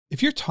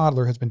If your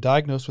toddler has been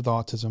diagnosed with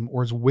autism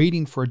or is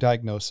waiting for a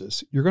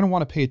diagnosis, you're going to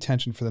want to pay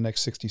attention for the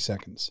next 60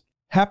 seconds.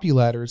 Happy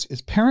Ladders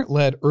is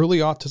parent-led early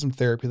autism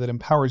therapy that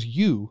empowers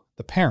you,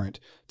 the parent,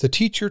 to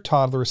teach your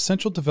toddler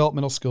essential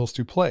developmental skills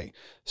through play.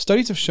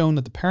 Studies have shown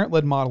that the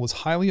parent-led model is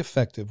highly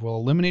effective while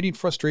eliminating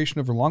frustration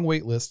over long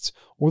wait lists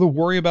or the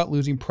worry about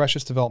losing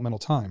precious developmental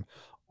time,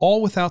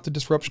 all without the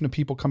disruption of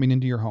people coming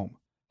into your home.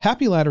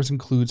 Happy Ladders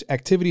includes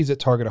activities that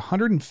target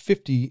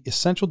 150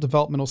 essential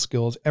developmental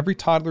skills every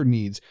toddler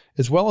needs,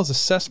 as well as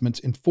assessments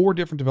in 4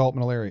 different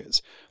developmental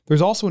areas.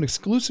 There's also an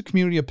exclusive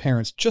community of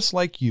parents just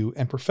like you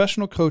and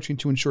professional coaching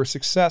to ensure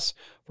success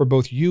for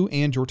both you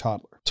and your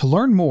toddler. To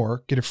learn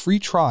more, get a free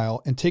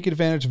trial, and take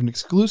advantage of an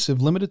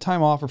exclusive limited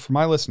time offer for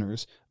my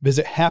listeners,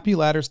 visit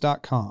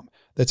happyladders.com.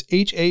 That's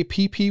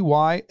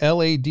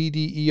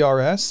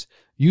HAPPYLADDERS.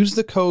 Use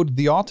the code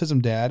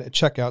TheAutismDad at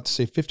checkout to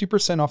save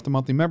 50% off the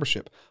monthly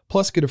membership.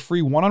 Plus, get a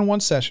free one-on-one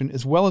session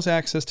as well as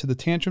access to the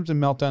Tantrums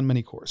and Meltdown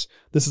mini course.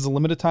 This is a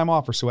limited time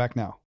offer, so act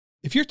now.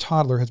 If your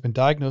toddler has been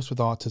diagnosed with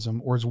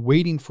autism or is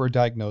waiting for a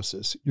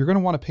diagnosis, you're going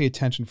to want to pay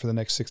attention for the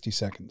next 60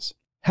 seconds.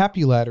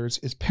 Happy Ladders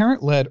is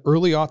parent-led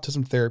early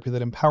autism therapy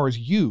that empowers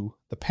you,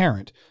 the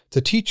parent,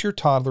 to teach your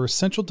toddler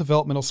essential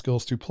developmental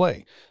skills through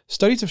play.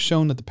 Studies have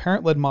shown that the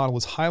parent-led model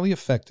is highly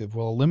effective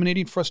while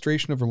eliminating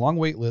frustration over long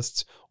wait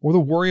lists or the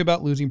worry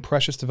about losing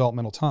precious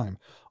developmental time,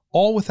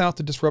 all without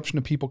the disruption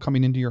of people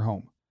coming into your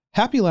home.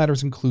 Happy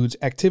Ladders includes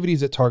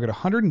activities that target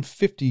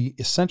 150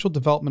 essential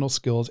developmental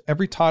skills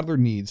every toddler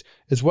needs,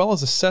 as well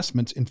as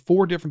assessments in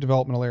 4 different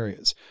developmental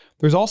areas.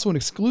 There's also an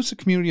exclusive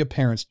community of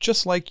parents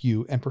just like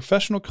you and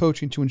professional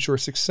coaching to ensure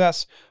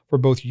success for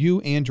both you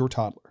and your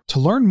toddler.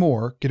 To learn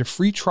more, get a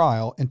free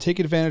trial, and take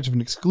advantage of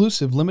an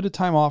exclusive limited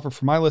time offer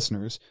for my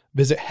listeners,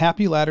 visit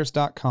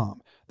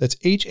happyladders.com. That's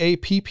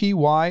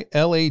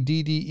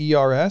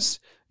HAPPYLADDERS.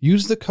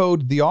 Use the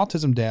code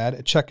TheAutismDad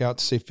at checkout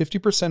to save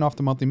 50% off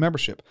the monthly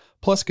membership.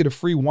 Plus, get a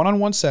free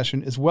one-on-one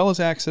session as well as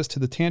access to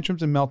the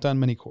Tantrums and Meltdown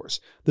mini course.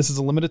 This is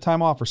a limited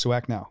time offer, so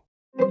act now.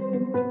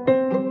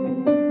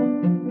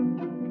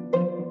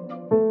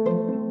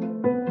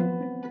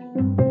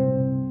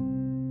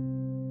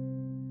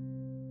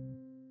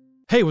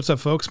 Hey, what's up,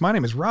 folks? My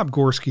name is Rob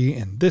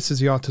Gorski, and this is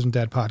the Autism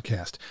Dad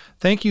Podcast.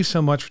 Thank you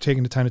so much for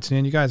taking the time to tune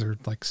in. You guys are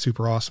like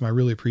super awesome. I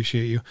really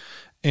appreciate you.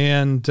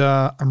 And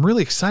I'm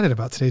really excited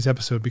about today's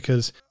episode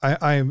because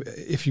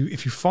if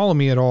you follow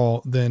me at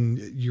all,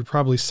 then you're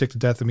probably sick to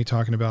death of me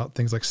talking about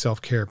things like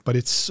self-care, but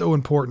it's so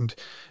important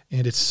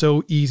and it's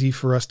so easy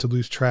for us to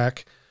lose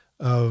track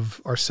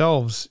of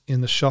ourselves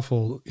in the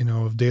shuffle,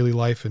 of daily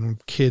life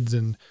and kids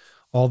and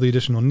all the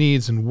additional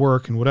needs and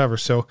work and whatever.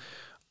 So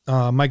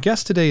my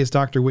guest today is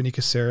Dr. Whitney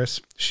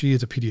Casares. She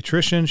is a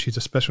pediatrician. She's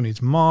a special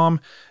needs mom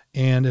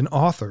and an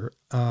author.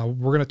 We're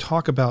going to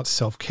talk about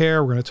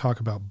self-care. We're going to talk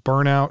about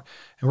burnout,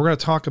 and we're going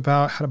to talk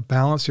about how to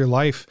balance your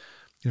life,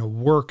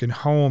 work and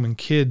home and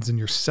kids and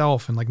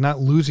yourself, and like not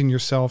losing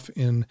yourself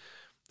in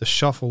the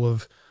shuffle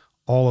of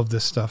all of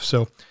this stuff.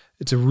 So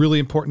it's a really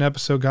important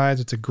episode,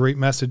 guys. It's a great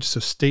message. So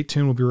stay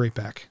tuned. We'll be right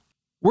back.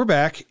 We're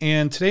back,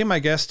 and today my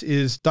guest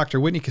is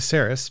Dr. Whitney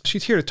Casares.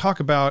 She's here to talk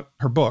about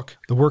her book,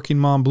 The Working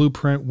Mom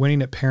Blueprint,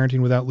 Winning at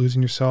Parenting Without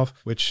Losing Yourself,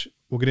 which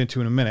we'll get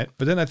into in a minute.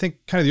 But then I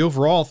think kind of the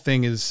overall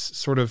thing is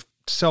sort of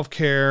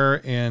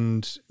self-care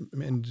and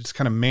just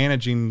kind of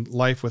managing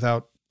life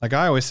without, like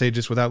I always say,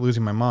 just without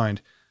losing my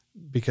mind,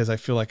 because I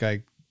feel like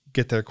I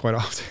get there quite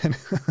often.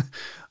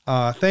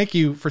 Thank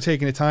you for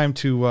taking the time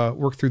to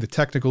work through the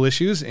technical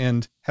issues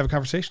and have a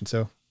conversation.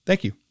 So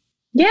thank you.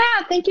 Yeah,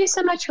 thank you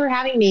so much for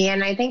having me.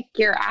 And I think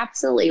you're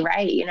absolutely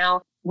right.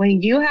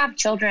 When you have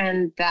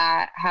children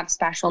that have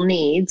special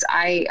needs,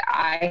 I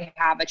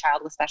have a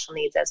child with special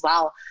needs as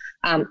well.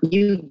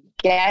 You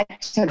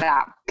get to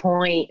that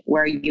point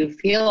where you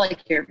feel like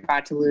you're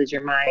about to lose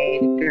your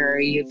mind, or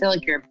you feel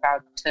like you're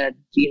about to,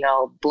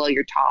 blow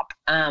your top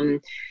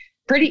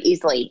pretty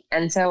easily.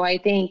 And so I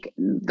think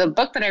the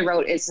book that I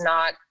wrote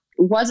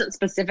wasn't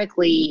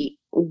specifically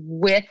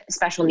with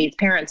special needs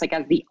parents, like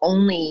as the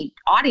only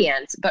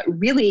audience, but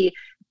really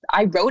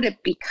I wrote it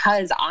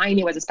because I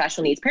knew as a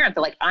special needs parent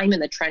that I'm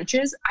in the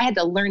trenches. I had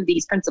to learn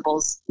these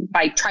principles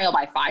by trial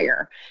by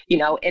fire,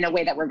 in a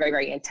way that were very,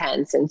 very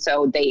intense. And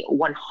so they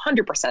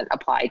 100%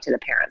 apply to the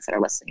parents that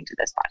are listening to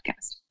this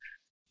podcast.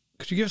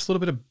 Could you give us a little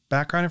bit of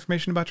background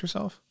information about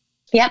yourself?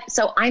 Yep.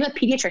 So I'm a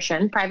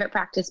pediatrician, private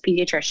practice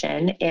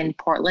pediatrician in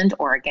Portland,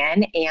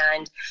 Oregon.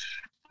 And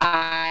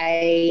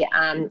I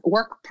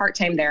work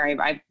part-time there.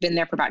 I've been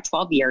there for about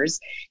 12 years.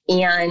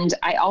 And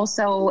I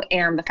also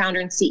am the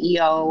founder and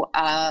CEO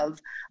of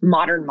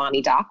Modern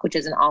Mommy Doc, which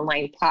is an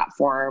online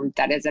platform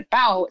that is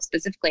about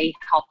specifically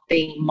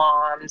helping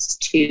moms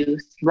to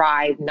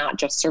thrive, not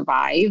just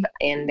survive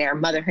in their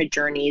motherhood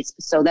journeys,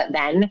 so that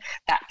then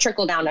that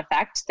trickle-down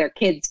effect, their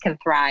kids can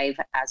thrive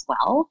as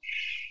well.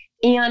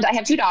 And I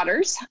have 2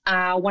 daughters.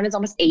 One is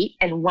almost 8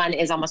 and one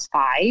is almost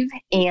 5.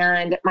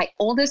 And my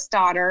oldest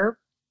daughter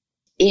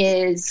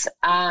is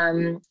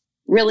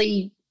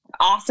really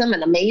awesome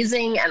and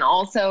amazing, and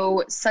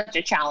also such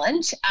a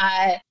challenge.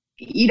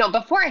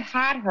 before I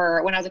had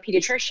her, when I was a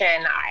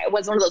pediatrician, I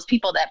was one of those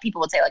people that people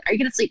would say, like, are you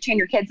going to sleep train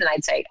your kids? And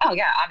I'd say, oh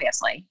yeah,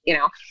 obviously,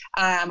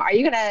 are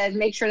you going to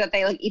make sure that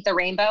they like eat the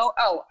rainbow?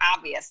 Oh,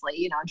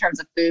 obviously, in terms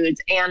of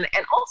foods and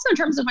also in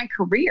terms of my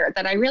career,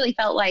 that I really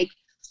felt like,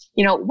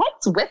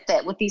 what's with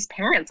it with these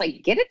parents?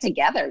 Like, get it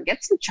together,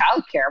 get some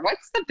childcare.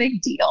 What's the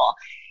big deal?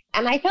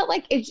 And I felt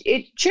like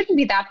it shouldn't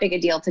be that big a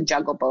deal to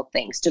juggle both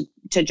things,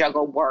 to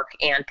juggle work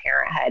and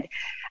parenthood.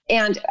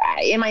 And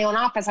in my own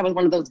office, I was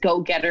one of those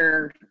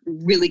go-getter,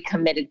 really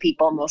committed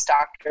people, most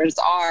doctors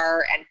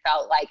are, and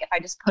felt like if I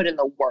just put in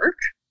the work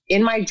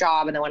in my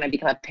job, and then when I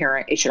become a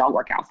parent, it should all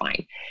work out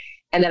fine.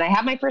 And then I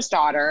had my first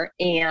daughter,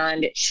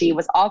 and she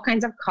was all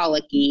kinds of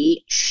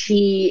colicky.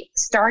 She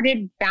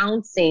started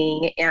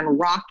bouncing and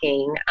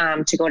rocking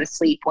to go to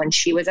sleep when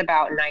she was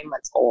about 9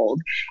 months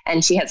old.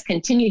 And she has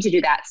continued to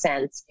do that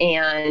since,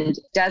 and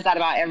does that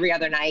about every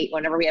other night.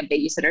 Whenever we have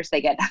babysitters,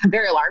 they get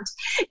very alarmed.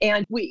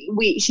 And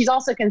she's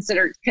also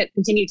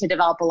continued to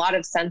develop a lot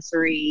of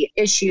sensory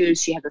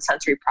issues. She has a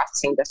sensory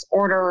processing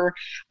disorder.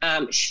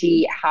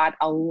 She had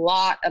a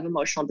lot of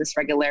emotional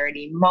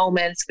dysregularity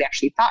moments. We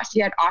actually thought she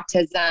had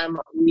autism.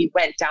 We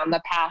went down the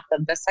path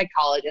of the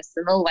psychologists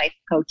and the life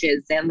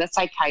coaches and the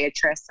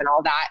psychiatrists and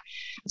all that.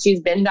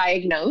 She's been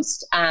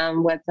diagnosed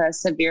with a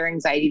severe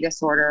anxiety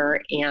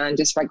disorder and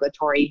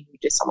dysregulatory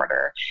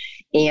disorder.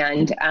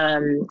 And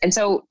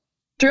so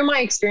through my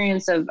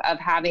experience of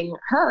having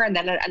her and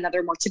then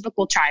another more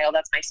typical child,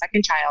 that's my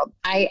second child,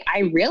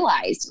 I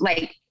realized,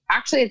 like,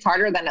 actually it's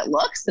harder than it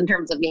looks in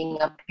terms of being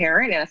a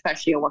parent, and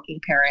especially a working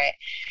parent.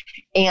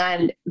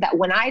 And that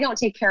when I don't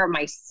take care of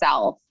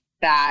myself,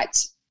 that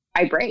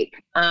I break,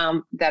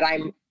 that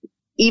I'm,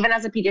 even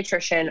as a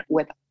pediatrician,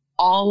 with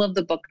all of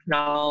the book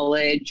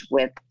knowledge,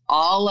 with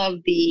all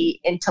of the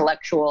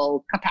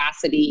intellectual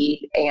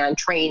capacity and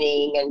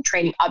training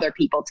other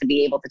people to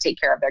be able to take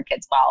care of their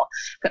kids well,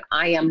 that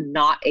I am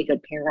not a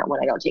good parent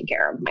when I don't take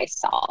care of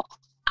myself,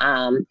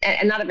 and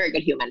not a very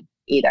good human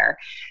either.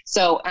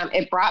 So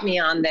it brought me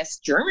on this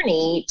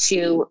journey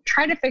to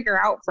try to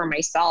figure out for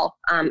myself,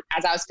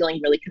 as I was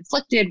feeling really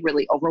conflicted,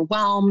 really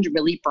overwhelmed,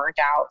 really burnt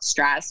out,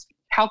 stressed,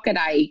 how could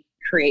I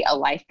create a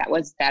life that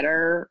was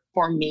better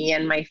for me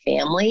and my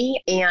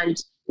family? And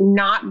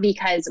not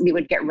because we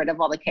would get rid of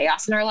all the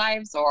chaos in our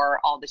lives or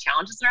all the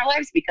challenges in our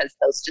lives, because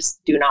those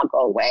just do not go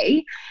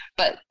away.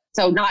 But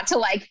so not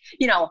to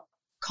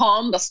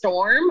calm the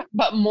storm,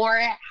 but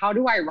more, how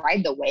do I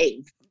ride the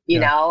wave,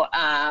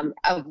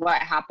 of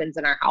what happens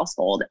in our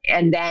household?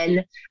 And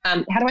then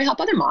how do I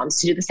help other moms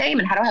to do the same?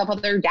 And how do I help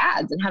other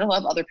dads? And how do I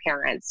help other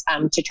parents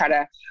to try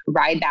to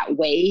ride that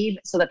wave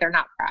so that they're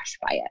not crushed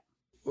by it?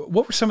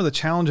 What were some of the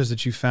challenges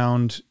that you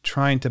found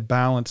trying to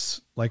balance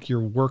like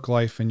your work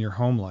life and your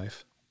home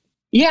life?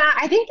 Yeah,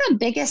 I think the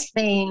biggest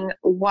thing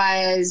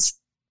was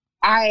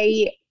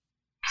I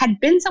had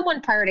been someone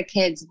prior to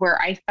kids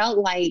where I felt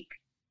like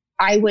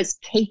I was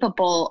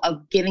capable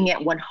of giving it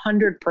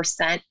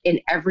 100% in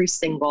every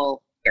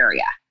single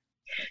area.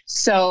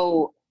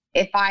 So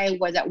if I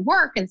was at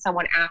work and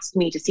someone asked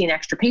me to see an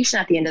extra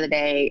patient at the end of the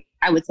day,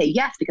 I would say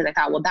yes, because I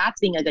thought, well,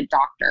 that's being a good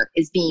doctor,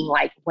 is being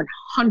like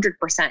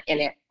 100% in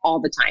it all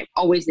the time,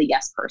 always the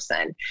yes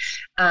person.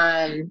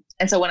 And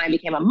so when I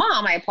became a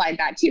mom, I applied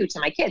that too to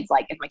my kids.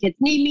 Like, if my kids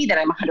need me, then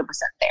I'm 100%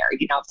 there. If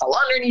the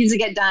laundry needs to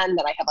get done,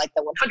 then I have like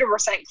the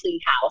 100% clean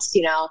house.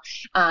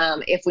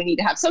 If we need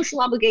to have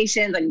social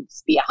obligations, I need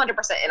to be 100%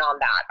 in on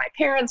that. My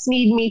parents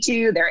need me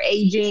to, they're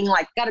aging,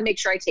 like, got to make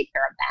sure I take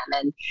care of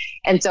them.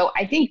 And so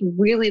I think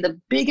really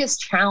the biggest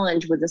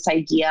challenge was this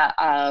idea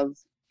of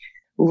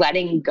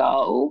letting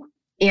go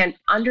and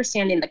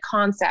understanding the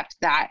concept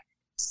that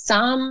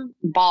some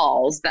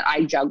balls that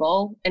I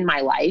juggle in my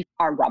life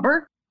are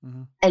rubber,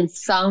 and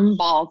some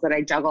balls that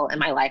I juggle in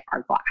my life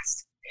are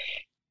glass.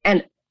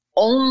 And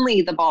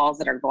only the balls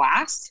that are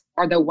glass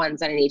are the ones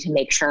that I need to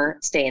make sure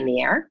stay in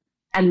the air.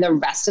 And the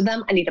rest of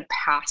them I need to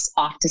pass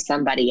off to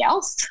somebody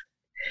else.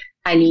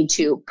 I need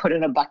to put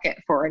in a bucket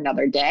for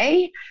another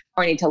day,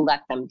 or I need to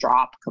let them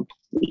drop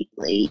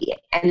completely.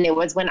 And it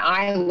was when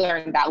I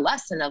learned that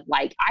lesson of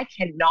like, I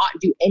cannot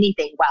do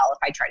anything well if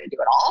I try to do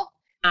it all.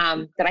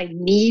 That I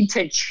need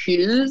to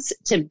choose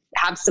to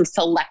have some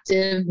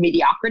selective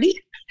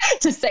mediocrity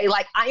to say,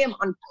 like, I am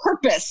on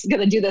purpose going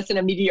to do this in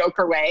a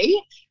mediocre way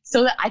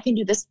so that I can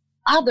do this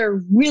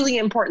other really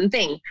important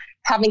thing,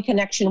 having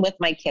connection with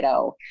my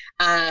kiddo,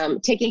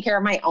 taking care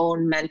of my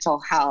own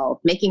mental health,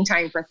 making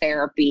time for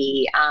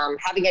therapy,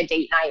 having a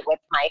date night with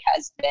my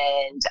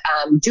husband,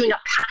 doing a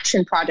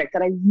passion project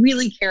that I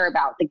really care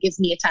about that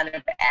gives me a ton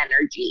of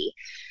energy.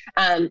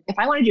 If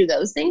I want to do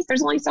those things,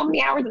 there's only so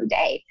many hours a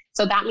day.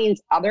 So that means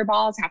other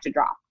balls have to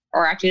drop,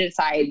 or actually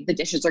decide the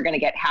dishes are going to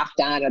get half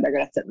done, or they're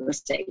going to sit in the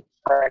sink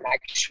for an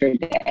extra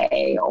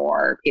day,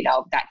 or,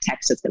 that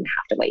text is going to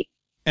have to wait.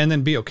 And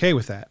then be okay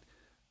with that.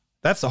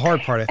 That's the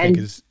hard part, I think,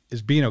 is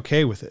being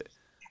okay with it,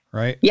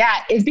 right?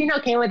 Yeah, is being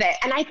okay with it.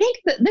 And I think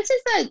that this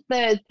is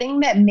the thing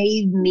that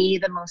made me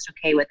the most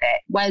okay with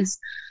it was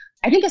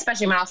I think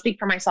especially when I'll speak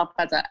for myself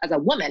as a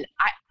woman,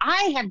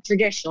 I have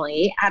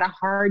traditionally had a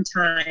hard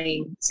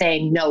time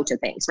saying no to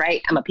things,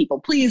 right? I'm a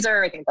people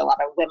pleaser. I think a lot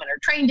of women are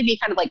trained to be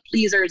kind of like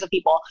pleasers of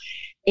people.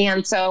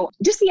 And so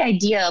just the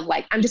idea of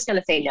like, I'm just going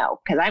to say no,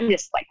 because I'm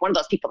just like one of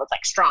those people that's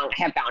like strong,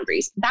 I have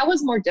boundaries. That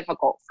was more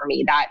difficult for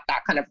me, that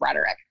kind of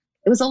rhetoric.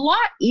 It was a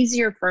lot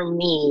easier for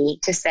me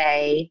to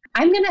say,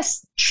 I'm going to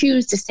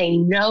choose to say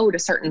no to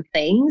certain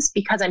things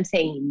because I'm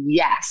saying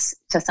yes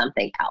to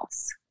something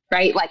else.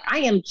 Right? Like I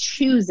am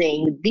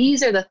choosing,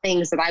 these are the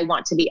things that I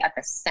want to be at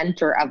the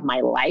center of my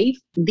life.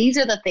 These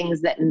are the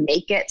things that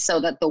make it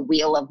so that the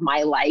wheel of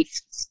my life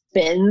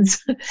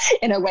spins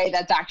in a way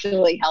that's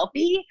actually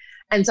healthy.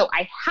 And so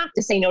I have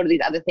to say no to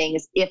these other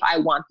things if I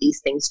want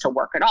these things to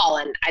work at all.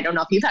 And I don't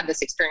know if you've had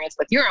this experience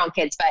with your own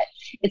kids, but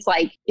it's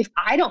like, if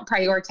I don't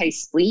prioritize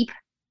sleep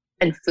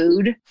and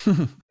food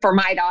for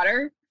my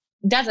daughter,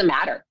 doesn't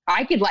matter.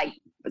 I could like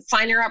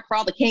sign her up for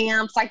all the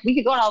camps. Like we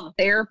could go to all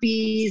the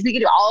therapies. We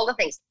could do all the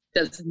things.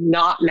 Does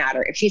not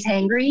matter. If she's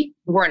hangry,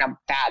 we're in a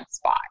bad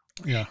spot.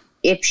 Yeah.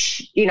 If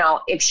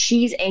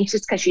she's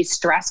anxious because she's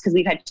stressed because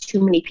we've had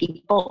too many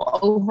people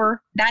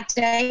over that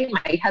day.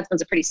 My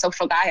husband's a pretty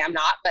social guy. I'm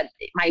not, but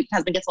my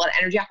husband gets a lot of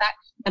energy off that.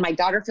 And my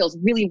daughter feels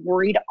really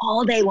worried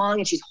all day long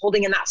and she's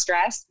holding in that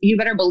stress. You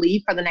better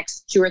believe for the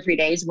next 2 or 3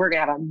 days, we're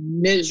going to have a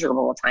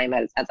miserable time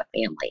as a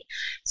family.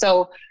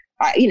 So,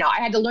 I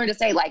had to learn to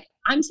say like,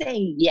 I'm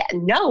saying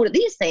no to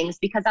these things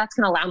because that's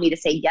going to allow me to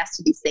say yes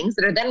to these things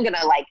that are then going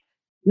to like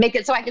make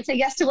it so I can say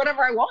yes to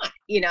whatever I want,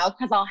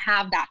 because I'll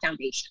have that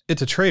foundation.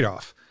 It's a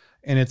trade-off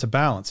and it's a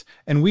balance.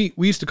 And we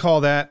used to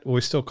call that, well, we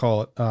still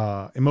call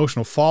it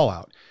emotional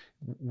fallout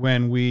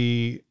when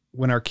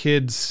our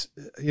kids,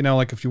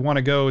 like if you want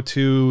to go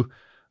to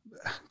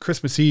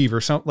Christmas Eve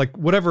or something, like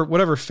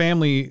whatever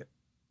family,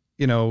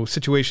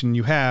 situation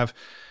you have,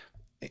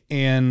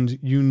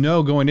 and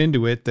going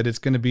into it that it's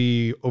going to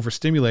be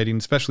overstimulating,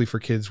 especially for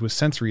kids with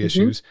sensory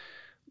issues.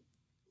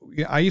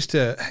 I used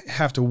to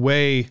have to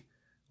weigh,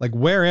 like,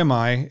 where am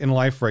I in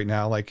life right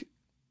now? Like,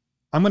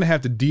 I'm going to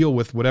have to deal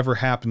with whatever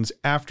happens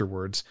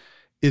afterwards.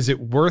 Is it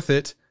worth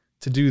it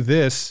to do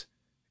this?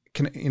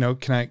 Can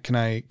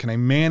I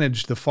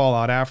manage the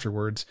fallout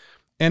afterwards?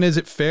 And is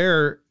it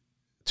fair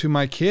to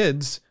my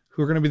kids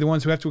who are going to be the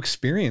ones who have to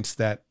experience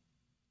that,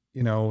 the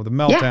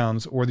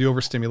meltdowns or the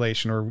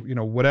overstimulation or,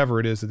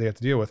 whatever it is that they have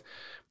to deal with.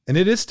 And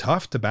it is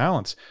tough to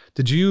balance.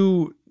 Did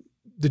you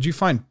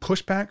find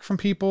pushback from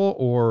people,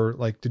 or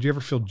like, did you ever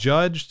feel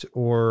judged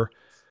or?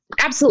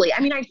 Absolutely.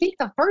 I mean, I think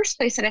the first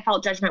place that I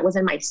felt judgment was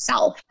in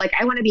myself. Like,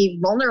 I want to be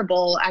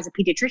vulnerable as a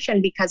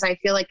pediatrician because I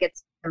feel like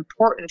it's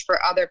important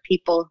for other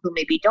people who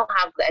maybe don't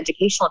have the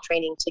educational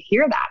training to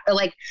hear that. But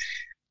like,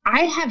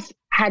 I have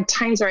had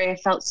times where I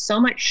felt so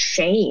much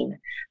shame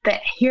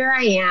that here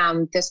I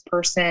am, this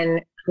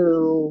person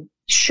who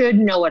should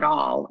know it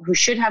all, who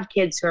should have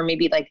kids who are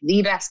maybe like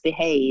the best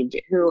behaved,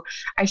 who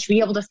I should be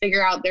able to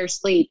figure out their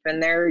sleep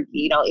and their,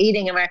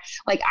 eating, and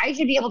like, I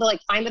should be able to like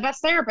find the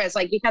best therapist,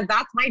 like, because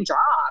that's my job.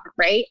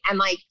 Right. And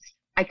like,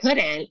 I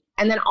couldn't.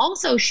 And then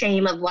also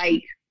shame of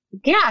like,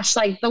 gosh,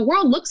 like the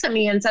world looks at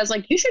me and says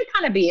like, you should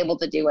kind of be able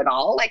to do it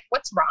all. Like,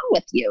 what's wrong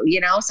with you?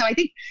 So I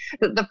think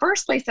the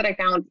first place that I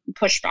found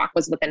pushback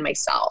was within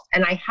myself.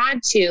 And I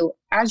had to,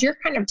 as you're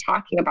kind of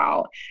talking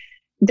about,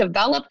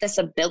 develop this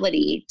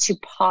ability to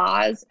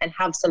pause and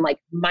have some like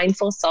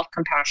mindful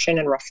self-compassion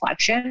and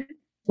reflection,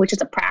 which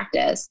is a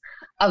practice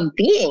of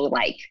being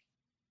like,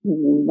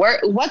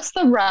 what's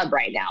the rub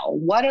right now?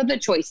 What are the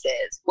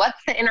choices? What's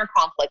the inner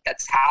conflict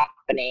that's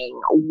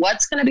happening?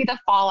 What's going to be the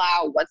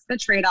fallout? What's the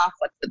trade-off?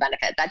 What's the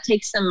benefit? That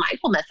takes some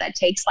mindfulness. That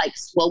takes like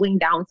slowing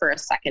down for a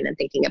second and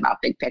thinking about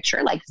big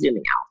picture, like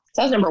zooming out.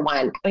 So that's number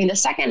one. I mean, the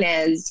second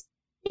is,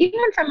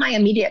 even from my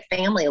immediate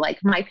family, like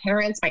my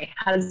parents, my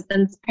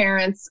husband's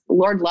parents,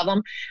 Lord love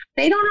them,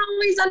 they don't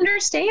always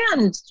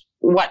understand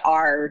what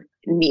our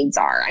needs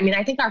are. I mean,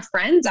 I think our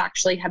friends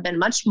actually have been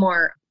much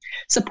more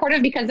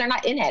supportive because they're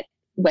not in it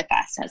with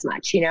us as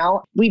much.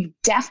 We've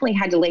definitely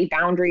had to lay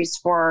boundaries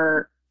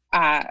for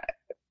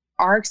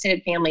our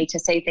extended family to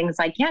say things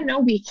like, yeah, no,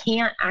 we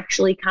can't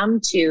actually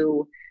come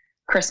to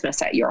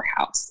Christmas at your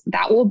house.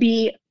 That will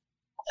be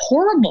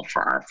horrible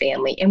for our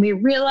family. And we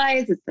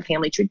realize it's the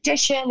family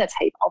tradition. That's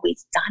how you've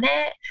always done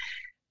it.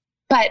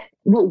 But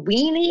what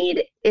we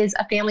need is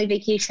a family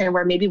vacation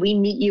where maybe we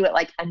meet you at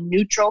like a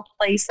neutral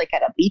place, like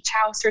at a beach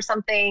house or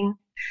something.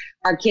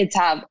 Our kids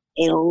have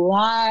a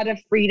lot of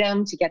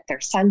freedom to get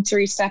their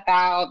sensory stuff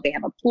out. They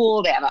have a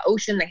pool, they have an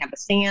ocean, they have the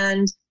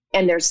sand,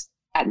 and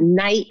at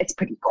night, it's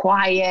pretty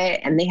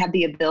quiet, and they have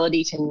the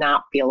ability to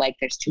not feel like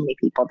there's too many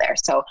people there.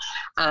 So,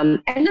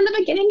 and in the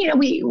beginning,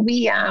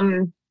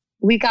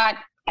 we got,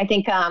 I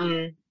think,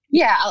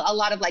 a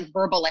lot of like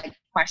verbal like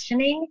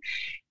questioning.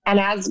 And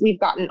as we've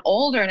gotten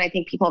older, and I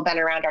think people have been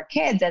around our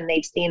kids and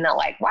they've seen that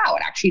like, wow,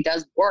 it actually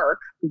does work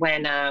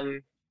when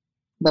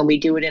we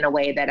do it in a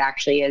way that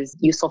actually is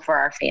useful for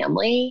our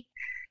family.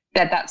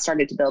 that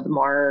started to build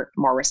more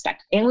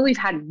respect. And we've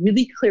had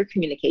really clear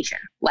communication.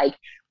 Like,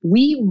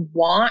 we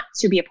want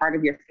to be a part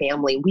of your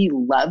family. We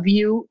love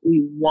you.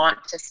 We want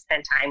to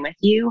spend time with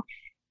you.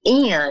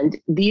 And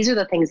these are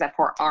the things that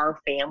for our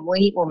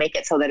family will make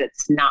it so that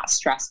it's not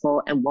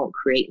stressful and won't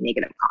create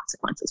negative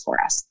consequences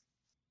for us.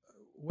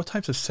 What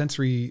types of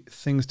sensory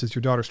things does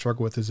your daughter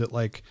struggle with? Is it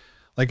like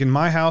in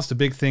my house, the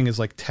big thing is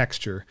like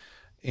texture,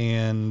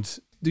 and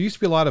there used to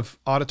be a lot of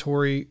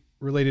auditory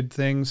related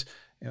things,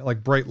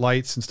 like bright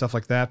lights and stuff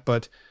like that,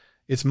 but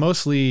it's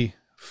mostly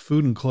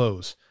food and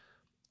clothes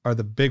are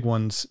the big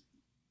ones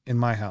in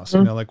my house.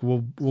 Mm-hmm. Like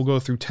we'll go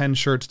through 10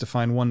 shirts to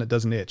find one that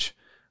doesn't itch,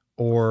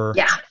 or,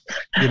 yeah.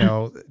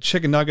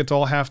 Chicken nuggets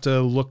all have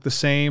to look the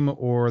same,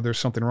 or there's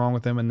something wrong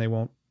with them and they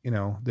won't,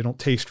 they don't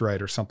taste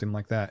right or something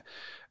like that.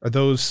 Are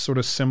those sort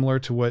of similar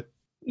to what?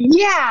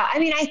 Yeah. I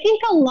mean, I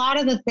think a lot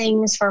of the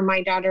things for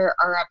my daughter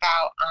are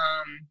about,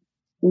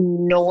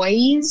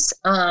 noise.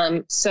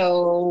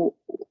 So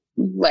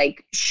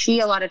like she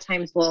a lot of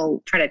times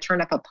will try to turn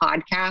up a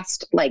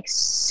podcast like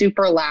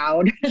super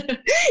loud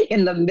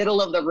in the middle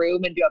of the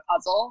room and do a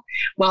puzzle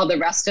while the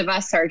rest of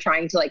us are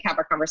trying to like have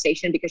a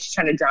conversation because she's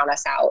trying to drown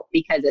us out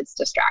because it's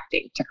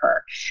distracting to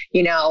her,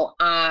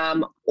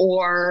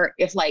 or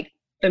if like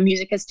the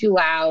music is too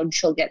loud,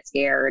 she'll get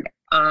scared.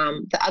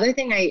 The other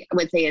thing I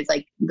would say is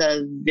like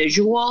the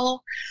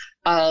visual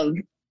of,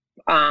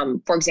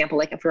 for example,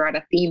 like if we're at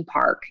a theme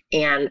park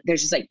and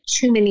there's just like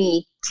too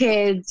many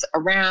kids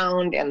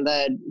around and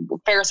the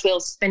Ferris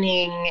wheel's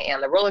spinning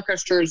and the roller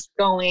coaster's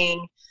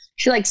going,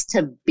 she likes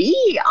to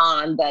be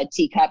on the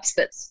teacups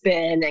that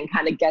spin and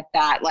kind of get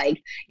that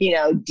like,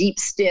 deep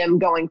stim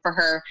going for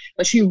her.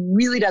 But she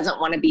really doesn't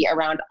want to be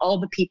around all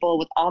the people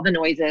with all the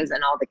noises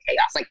and all the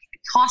chaos. Like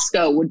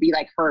Costco would be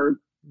like her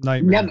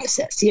nightmare.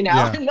 Nemesis,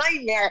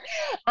 nightmare.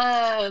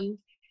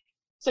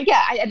 So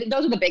yeah,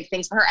 those are the big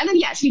things for her. And then,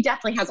 yeah, she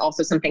definitely has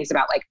also some things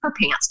about like her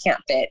pants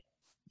can't fit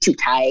too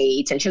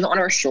tight and she doesn't want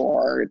her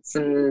shorts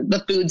and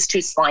the food's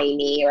too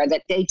slimy or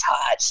that they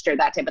touched or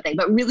that type of thing.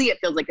 But really it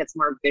feels like it's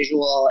more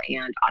visual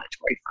and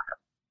auditory for her.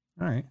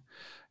 All right.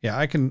 Yeah,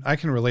 I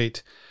can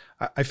relate.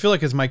 I feel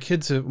like as my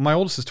kids, my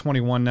oldest is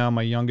 21 now,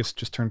 my youngest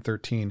just turned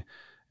 13.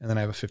 And then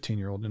I have a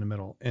 15-year-old in the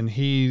middle. And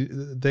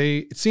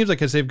it seems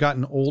like as they've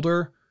gotten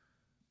older,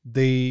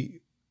 they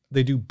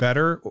do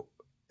better.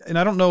 And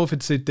I don't know if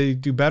it's they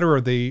do better or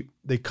they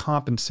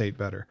compensate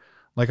better.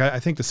 Like I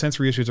think the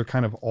sensory issues are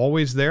kind of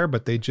always there,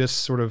 but they just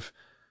sort of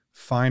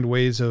find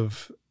ways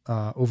of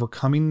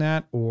overcoming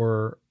that,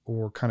 or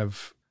kind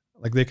of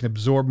like they can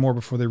absorb more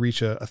before they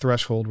reach a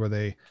threshold where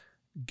they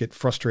get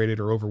frustrated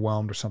or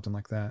overwhelmed or something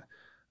like that.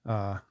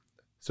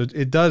 So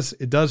it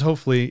does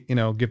hopefully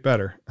get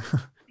better.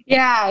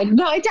 Yeah,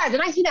 no, it does.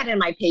 And I see that in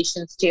my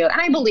patients too. And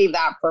I believe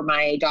that for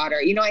my daughter.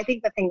 I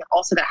think the thing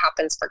also that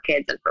happens for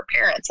kids and for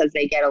parents as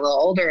they get a little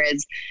older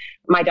is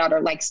my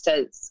daughter likes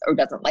to, or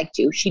doesn't like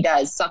to, she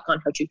does suck on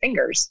her two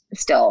fingers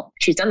still.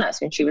 She's done this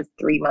when she was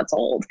 3 months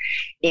old,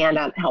 and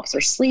it helps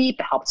her sleep.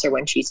 It helps her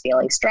when she's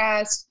feeling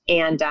stressed.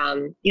 And,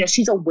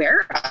 she's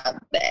aware of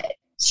it.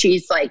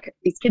 She's like,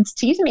 these kids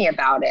tease me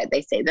about it.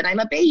 They say that I'm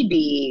a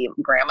baby.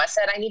 Grandma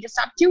said I need to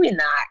stop doing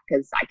that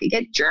because I could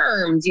get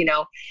germs,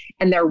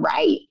 and they're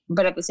right.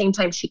 But at the same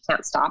time, she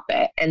can't stop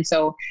it. And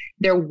so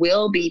there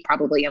will be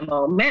probably a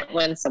moment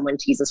when someone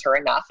teases her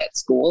enough at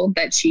school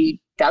that she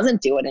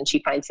doesn't do it and she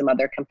finds some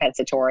other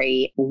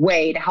compensatory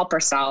way to help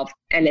herself.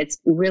 And it's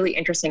really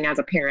interesting as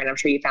a parent, I'm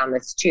sure you found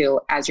this too,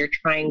 as you're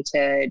trying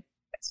to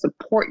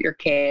support your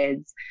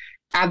kids,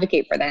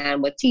 advocate for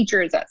them with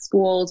teachers at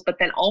schools, but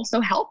then also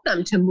help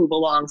them to move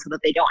along so that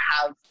they don't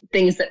have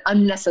things that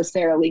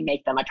unnecessarily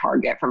make them a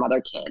target from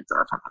other kids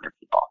or from other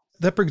people.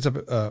 That brings up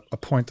a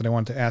point that I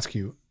wanted to ask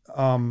you.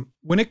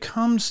 When it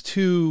comes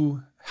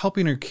to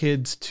helping our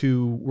kids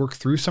to work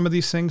through some of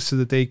these things so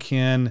that they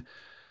can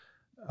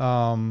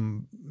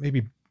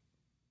maybe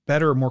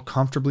better or more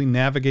comfortably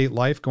navigate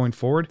life going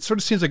forward, it sort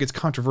of seems like it's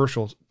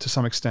controversial to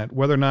some extent,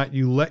 whether or not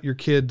you let your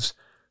kids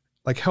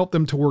like help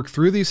them to work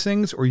through these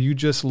things, or you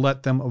just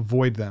let them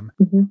avoid them.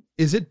 Mm-hmm.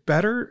 Is it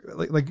better?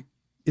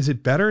 Is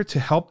it better to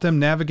help them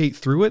navigate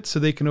through it so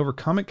they can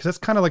overcome it? Cause that's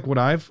kind of like what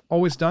I've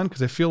always done.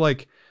 Cause I feel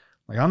like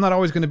I'm not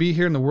always going to be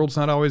here and the world's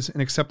not always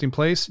an accepting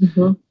place.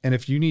 Mm-hmm. And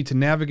if you need to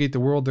navigate the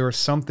world, there are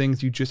some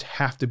things you just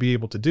have to be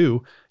able to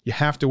do. You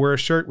have to wear a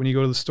shirt when you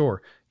go to the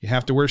store. You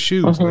have to wear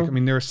shoes.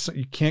 Mm-hmm.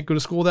 You can't go to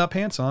school without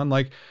pants on.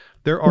 Like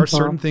there are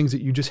certain things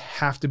that you just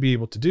have to be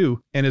able to do.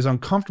 And as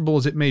uncomfortable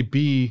as it may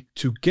be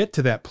to get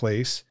to that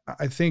place,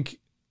 I think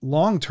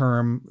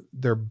long-term,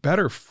 they're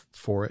better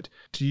for it.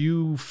 Do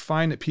you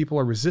find that people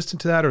are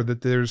resistant to that, or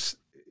that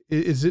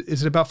is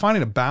it about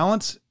finding a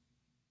balance,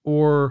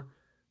 or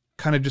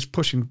kind of just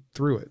pushing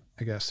through it,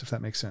 I guess, if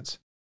that makes sense?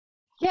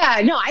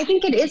 Yeah, no, I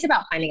think it is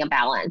about finding a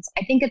balance.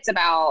 I think it's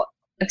about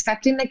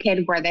accepting the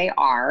kid where they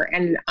are.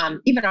 And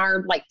even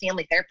our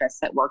family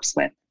therapist that works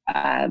with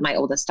my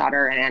oldest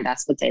daughter and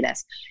us would say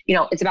this,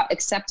 it's about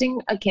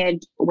accepting a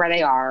kid where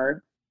they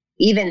are,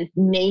 even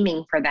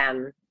naming for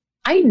them,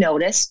 I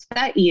noticed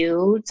that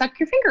you suck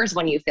your fingers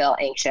when you feel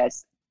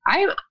anxious.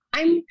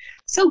 I'm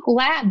so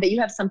glad that you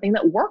have something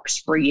that works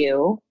for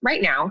you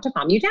right now to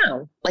calm you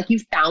down. Like you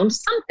found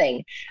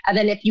something. And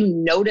then if you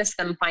notice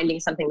them finding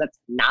something that's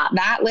not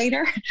that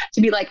later,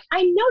 to be like,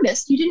 I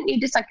noticed you didn't need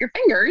to suck your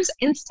fingers.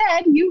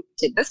 Instead, you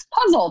did this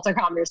puzzle to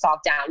calm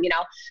yourself down,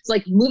 It's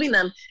like moving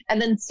them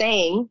and then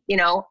saying,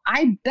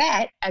 I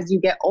bet as you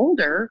get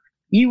older,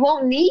 you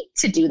won't need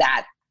to do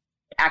that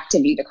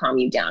activity to calm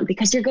you down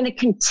because you're going to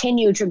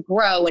continue to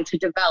grow and to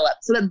develop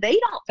so that they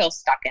don't feel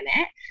stuck in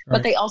it,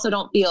 but they also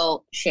don't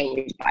feel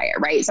shamed by it.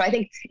 Right. So I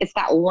think it's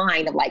that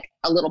line of like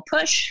a little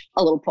push,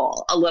 a little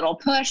pull, a little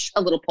push,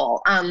 a little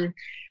pull.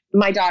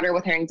 My daughter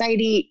with her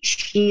anxiety,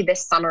 she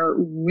this summer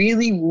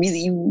really,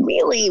 really,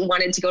 really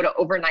wanted to go to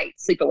overnight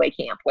sleepaway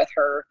camp with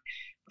her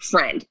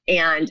friend.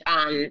 And,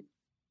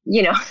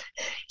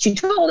 she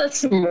told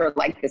us and we're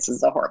like, this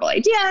is a horrible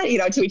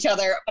idea, to each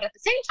other. But at the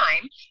same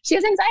time, she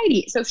has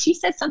anxiety. So if she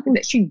says something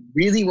that she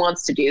really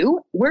wants to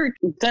do, we're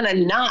going to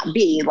not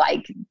be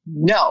like,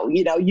 no,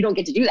 you don't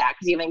get to do that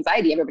because you have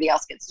anxiety. Everybody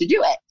else gets to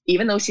do it,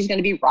 even though she's going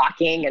to be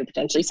rocking and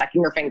potentially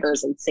sucking her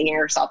fingers and singing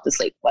herself to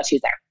sleep while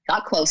she's there.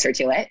 Got closer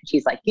to it.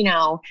 She's like,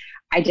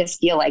 I just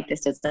feel like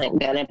this isn't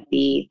going to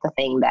be the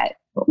thing that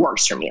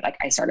works for me. Like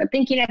I started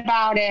thinking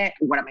about it.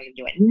 What am I going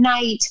to do at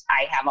night?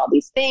 I have all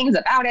these things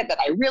about it that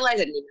I realized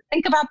I didn't even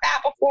think about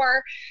that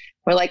before.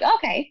 We're like,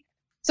 okay.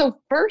 So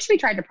first we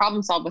tried to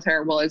problem solve with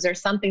her. Well, is there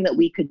something that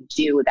we could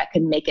do that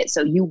could make it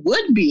so you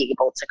would be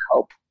able to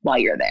cope while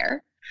you're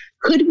there?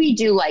 Could we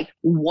do like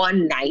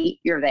one night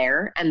you're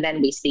there and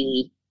then we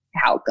see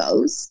how it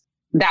goes?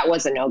 That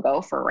was a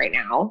no-go for right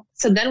now.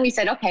 So then we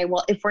said, okay,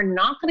 well, if we're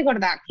not going to go to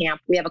that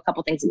camp, we have a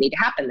couple things that need to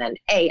happen then.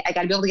 A, I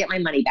got to be able to get my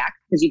money back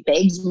because you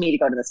begged me to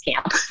go to this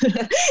camp.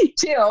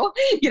 Two,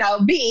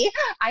 B,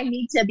 I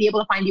need to be able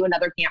to find you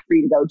another camp for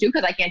you to go to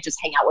because I can't just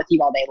hang out with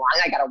you all day long.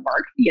 I got to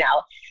work,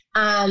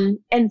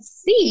 And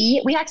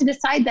C, we had to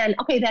decide then,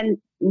 okay, then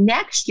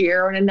next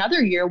year or in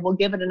another year, we'll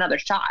give it another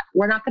shot.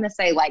 We're not going to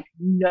say like,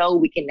 no,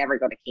 we can never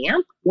go to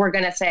camp. We're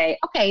going to say,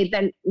 okay,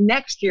 then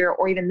next year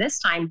or even this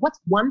time, what's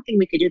one thing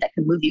we could do that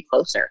could move you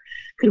closer?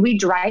 Could we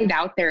drive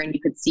out there and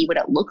you could see what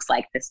it looks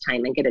like this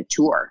time and get a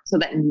tour so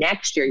that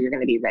next year you're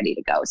going to be ready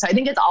to go? So I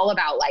think it's all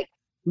about like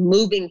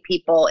moving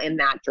people in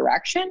that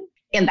direction.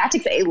 And that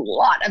takes a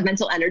lot of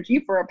mental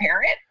energy for a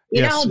parent,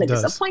 the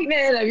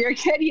disappointment of your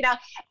kid,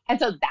 and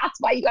so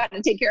that's why you got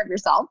to take care of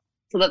yourself.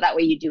 So that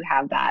way you do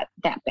have that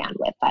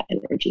bandwidth, that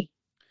energy.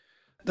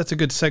 That's a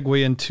good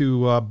segue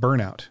into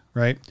burnout,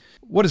 right?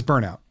 What is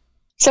burnout?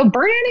 So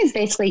burnout is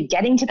basically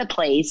getting to the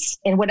place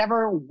in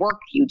whatever work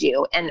you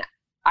do. And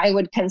I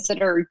would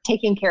consider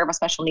taking care of a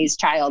special needs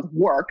child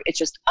work. It's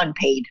just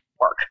unpaid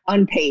work,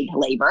 unpaid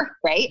labor,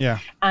 right? Yeah.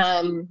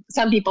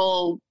 Some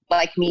people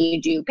like me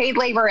do paid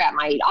labor at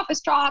my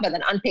office job and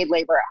then unpaid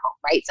labor at home,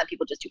 right? Some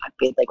people just do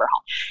unpaid labor at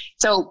home.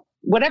 So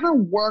whatever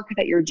work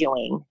that you're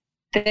doing,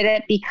 that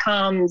it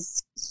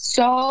becomes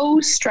so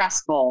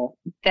stressful,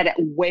 that it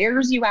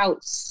wears you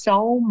out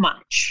so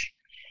much,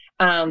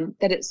 that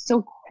it's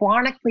so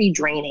chronically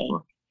draining,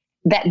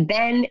 that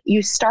then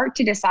you start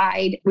to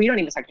decide, well, you don't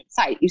even start to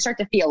decide, you start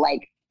to feel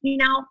like, I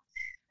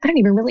don't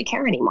even really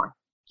care anymore.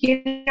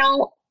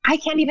 I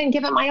can't even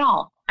give it my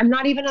all. I'm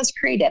not even as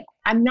creative.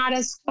 I'm not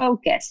as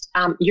focused.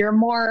 You're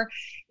more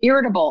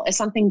irritable if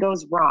something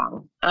goes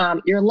wrong.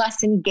 You're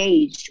less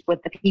engaged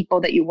with the people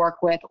that you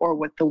work with or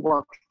with the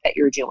work that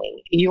you're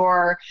doing.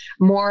 You're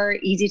more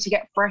easy to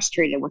get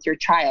frustrated with your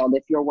child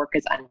if your work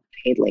is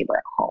unpaid labor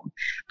at home.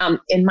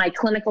 In my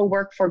clinical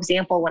work, for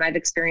example, when I've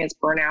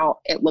experienced burnout,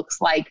 it looks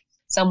like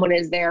someone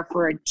is there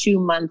for a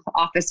 2-month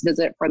office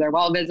visit for their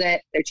well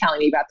visit. They're telling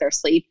me about their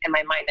sleep. In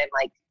my mind, I'm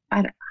like,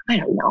 I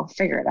don't know,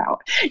 figure it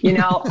out.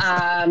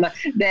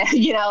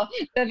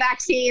 The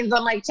vaccines,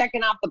 I'm like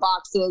checking off the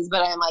boxes,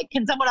 but I'm like,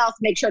 can someone else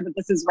make sure that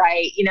this is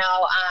right?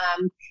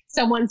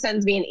 Someone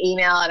sends me an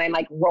email and I'm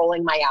like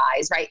rolling my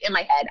eyes right in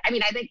my head. I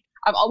mean, I think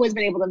I've always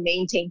been able to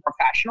maintain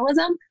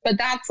professionalism, but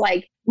that's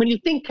like, when you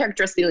think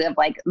characteristically of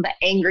like the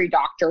angry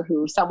doctor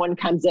who someone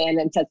comes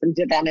in and says them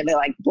to them and they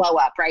like blow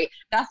up, right?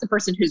 That's the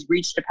person who's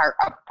reached a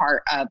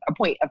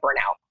point of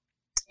burnout.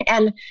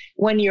 And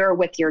when you're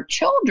with your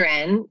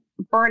children,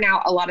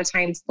 burnout a lot of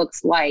times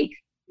looks like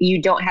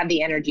you don't have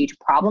the energy to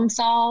problem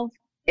solve.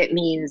 It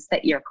means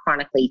that you're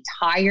chronically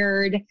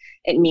tired.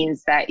 It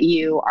means that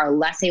you are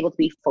less able to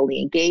be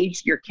fully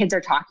engaged. Your kids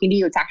are talking to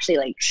you. It's actually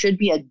like should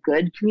be a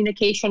good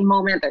communication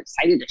moment. They're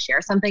excited to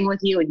share something with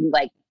you and you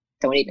like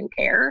don't even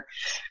care.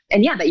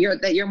 And yeah, that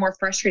you're more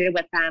frustrated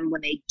with them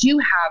when they do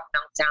have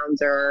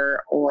meltdowns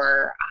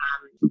or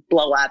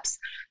blow ups,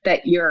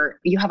 that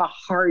you have a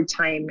hard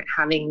time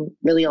having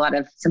really a lot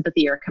of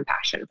sympathy or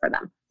compassion for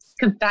them.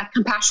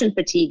 Compassion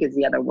fatigue is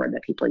the other word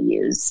that people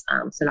use,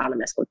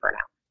 synonymous with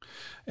burnout.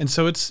 And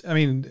so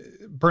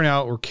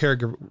burnout or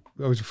caregiver,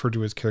 always referred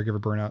to as caregiver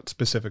burnout,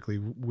 specifically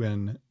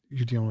when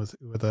you're dealing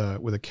with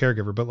a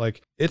caregiver, but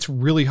like, it's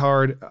really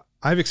hard.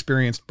 I've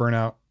experienced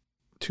burnout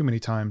too many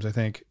times, I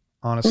think,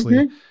 honestly.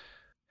 Mm-hmm.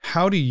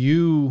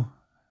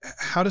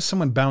 How does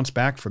someone bounce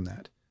back from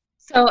that?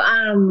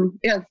 So,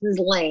 this is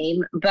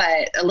lame,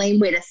 but a lame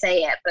way to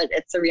say it, but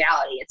it's a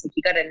reality. It's like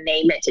you got to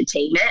name it to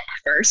tame it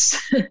first,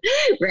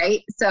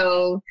 right?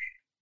 So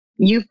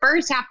you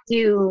first have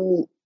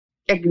to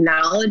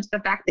acknowledge the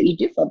fact that you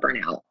do feel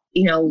burnout,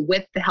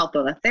 with the help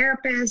of a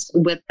therapist,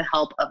 with the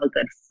help of a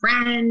good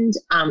friend.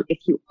 If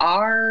you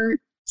are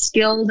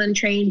skilled and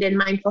trained in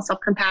mindful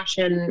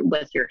self-compassion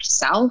with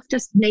yourself,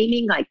 just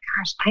naming like,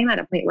 gosh, I'm at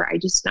a point where I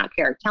just not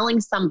care,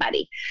 telling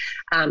somebody,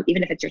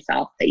 even if it's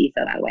yourself, that you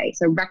feel that way.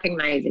 So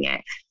recognizing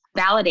it,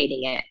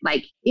 validating it,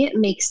 like it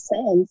makes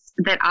sense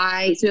that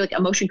so you're like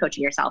emotion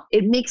coaching yourself.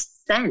 It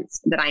makes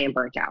sense that I am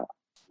burnt out.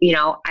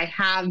 I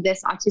have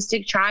this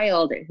autistic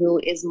child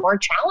who is more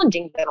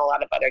challenging than a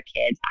lot of other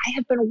kids. I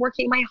have been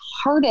working my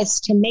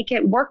hardest to make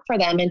it work for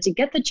them and to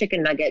get the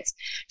chicken nuggets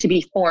to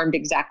be formed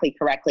exactly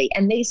correctly.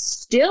 And they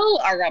still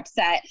are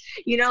upset.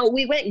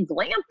 We went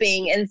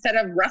glamping instead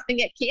of roughing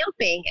it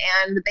camping,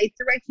 and they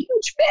threw a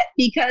huge fit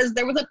because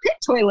there was a pit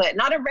toilet,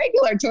 not a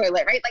regular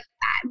toilet, right? Like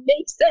that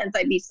makes sense.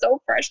 I'd be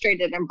so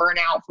frustrated and burnt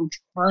out from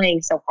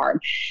trying so hard.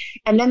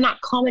 And then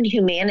that common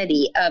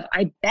humanity of,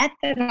 I bet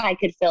that I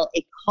could fill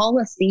a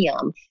coliseum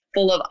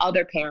full of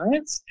other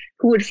parents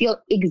who would feel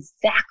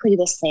exactly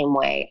the same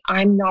way.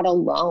 I'm not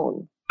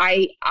alone.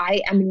 I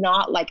am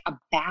not like a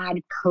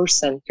bad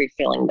person for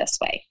feeling this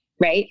way.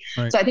 Right?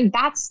 So I think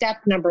that's step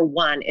number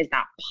one, is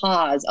that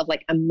pause of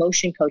like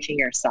emotion coaching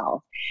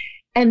yourself.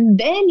 And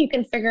then you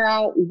can figure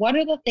out, what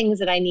are the things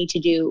that I need to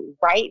do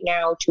right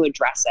now to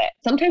address it?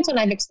 Sometimes when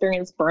I've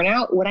experienced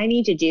burnout, what I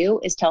need to do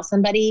is tell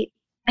somebody,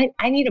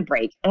 I need a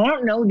break. And I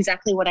don't know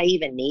exactly what I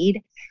even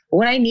need.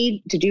 What I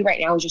need to do right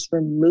now is just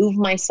remove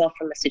myself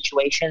from the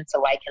situation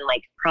so I can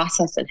like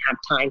process and have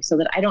time, so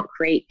that I don't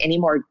create any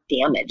more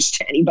damage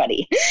to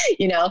anybody,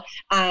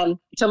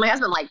 So my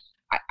husband, like,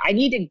 I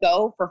need to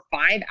go for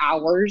 5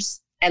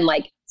 hours and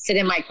like sit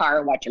in my car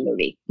and watch a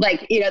movie.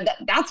 Like,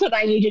 that's what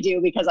I need to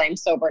do because I'm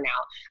so burnt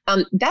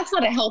out. That's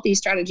not a healthy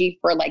strategy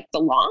for like the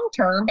long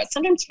term, but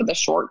sometimes for the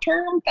short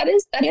term, that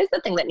is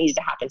the thing that needs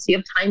to happen. So you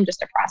have time just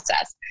to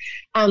process.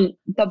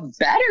 The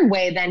better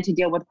way then to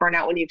deal with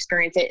burnout when you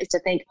experience it is to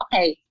think,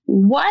 okay,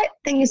 what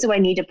things do I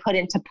need to put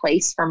into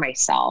place for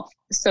myself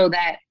so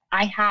that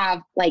I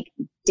have like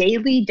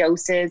daily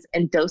doses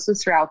and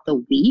doses throughout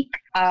the week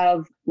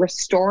of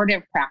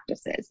restorative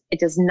practices. It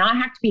does not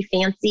have to be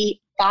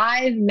fancy.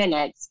 5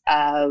 minutes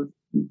of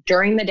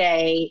during the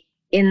day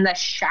in the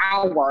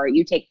shower,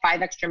 you take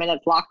 5 extra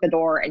minutes, lock the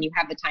door, and you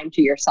have the time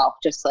to yourself,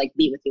 just to like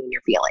be with you and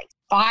your feelings.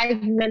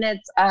 5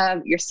 minutes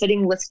of you're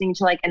sitting listening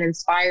to like an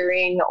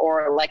inspiring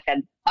or like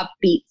an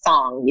upbeat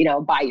song,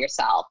 by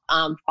yourself.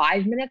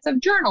 5 minutes of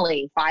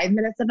journaling, 5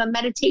 minutes of a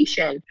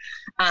meditation,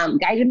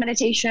 guided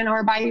meditation,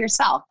 or by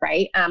yourself,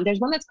 right? There's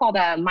one that's called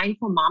a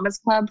Mindful Mamas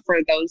Club for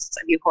those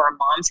of you who are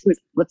moms,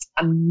 what's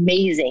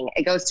amazing.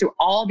 It goes through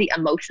all the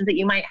emotions that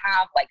you might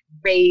have, like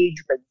rage,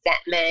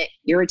 resentment,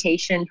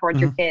 irritation towards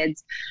your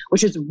kids,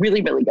 which is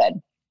really, really good.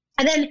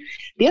 And then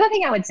the other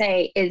thing I would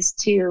say is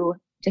to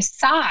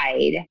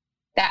decide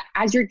that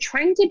as you're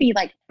trying to be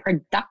like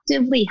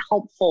productively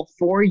helpful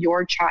for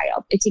your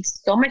child, it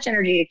takes so much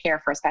energy to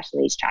care for a special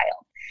needs child,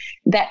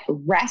 that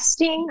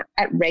resting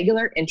at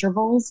regular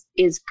intervals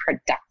is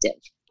productive.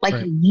 Like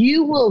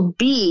you will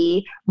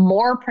be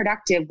more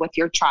productive with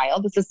your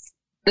child. This is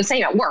the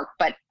same at work,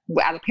 but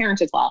as a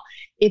parent as well.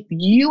 If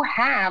you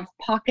have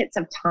pockets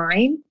of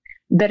time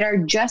that are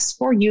just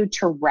for you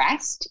to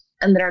rest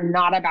and that are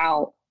not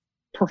about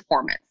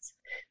performance.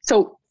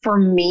 So for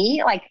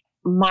me, like,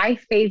 my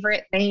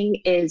favorite thing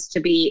is to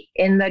be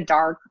in the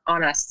dark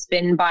on a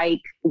spin bike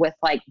with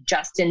like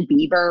Justin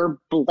Bieber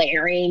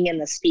blaring in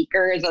the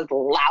speakers as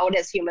loud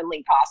as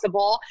humanly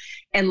possible,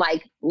 and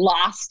like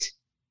lost.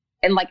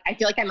 And like, I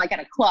feel like I'm like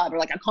at a club or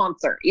like a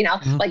concert,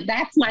 like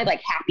that's my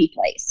like happy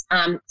place.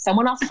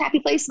 Someone else's happy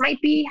place might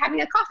be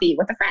having a coffee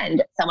with a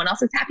friend. Someone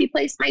else's happy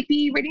place might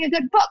be reading a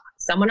good book.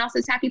 Someone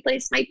else's happy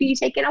place might be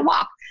taking a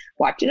walk,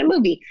 watching a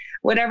movie,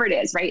 whatever it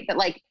is, right? But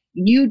like,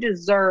 you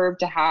deserve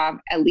to have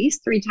at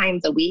least 3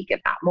 times a week,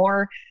 if not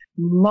more,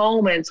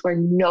 moments where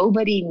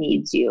nobody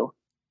needs you,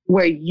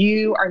 where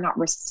you are not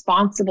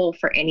responsible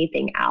for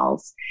anything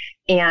else.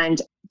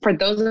 And for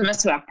those of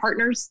us who have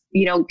partners,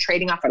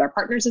 trading off with our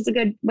partners is a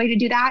good way to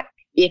do that.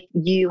 If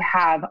you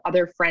have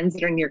other friends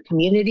that are in your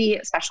community,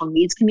 special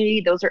needs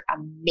community, those are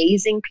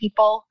amazing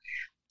people.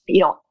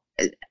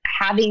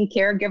 Having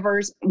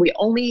caregivers,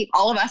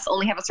 all of us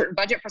only have a certain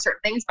budget for certain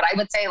things, but I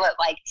would say that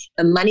like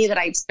the money that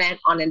I've spent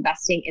on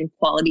investing in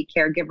quality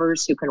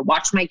caregivers who can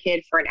watch my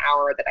kid for an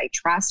hour that I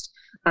trust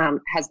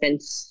has been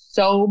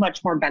so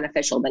much more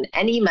beneficial than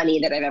any money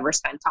that I've ever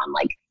spent on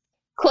like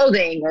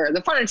clothing or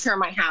the furniture in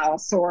my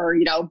house or,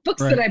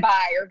 books that I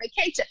buy or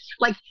vacation.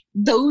 Like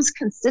those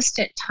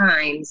consistent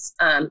times,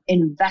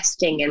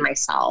 investing in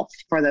myself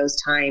for those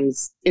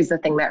times is the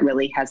thing that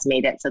really has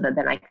made it so that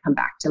then I can come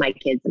back to my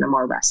kids in a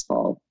more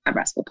restful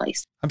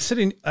place.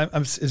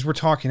 As we're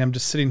talking, I'm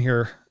just sitting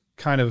here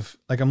kind of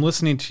like I'm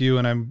listening to you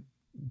and I'm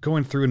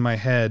going through in my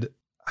head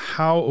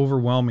how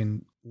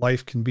overwhelming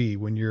life can be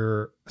when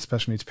you're a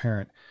special needs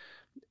parent.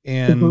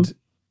 And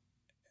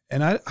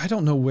and I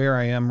don't know where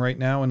I am right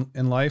now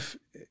in life.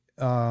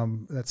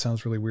 That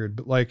sounds really weird,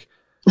 but like,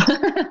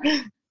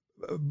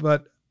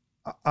 but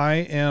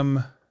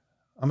I'm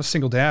a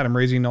single dad. I'm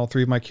raising all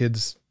three of my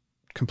kids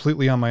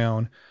completely on my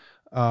own.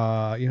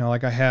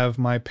 Like I have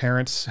my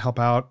parents help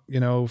out,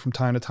 from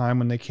time to time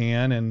when they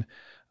can. And,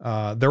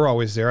 they're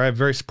always there. I have a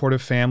very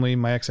supportive family.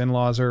 My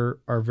ex-in-laws are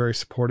very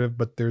supportive,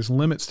 but there's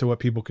limits to what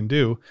people can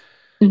do.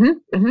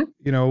 Mm-hmm,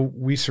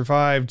 mm-hmm. We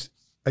survived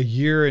a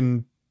year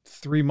and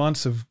 3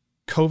 months of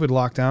COVID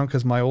lockdown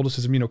because my oldest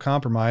is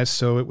immunocompromised.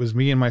 So it was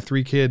me and my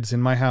three kids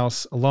in my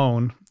house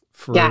alone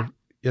for,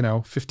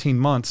 15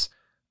 months.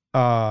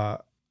 I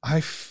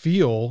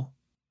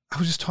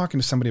was just talking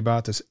to somebody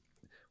about this.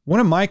 One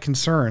of my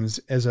concerns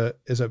as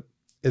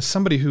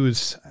somebody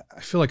who's,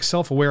 I feel like,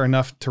 self-aware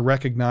enough to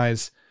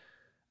recognize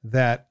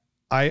that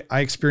I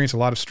experience a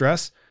lot of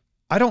stress.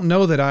 I don't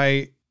know that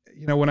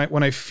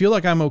when I feel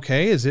like I'm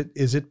okay, is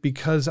it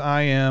because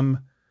I am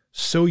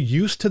so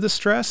used to the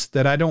stress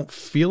that I don't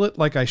feel it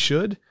like I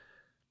should,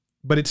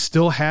 but it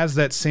still has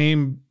that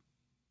same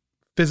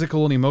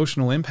physical and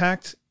emotional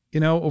impact,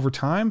 over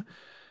time.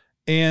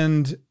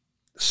 And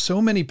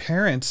so many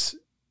parents,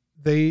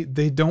 they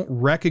don't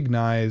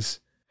recognize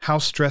how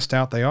stressed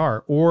out they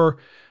are. Or,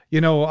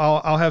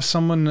 I'll have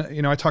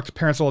someone, I talk to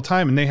parents all the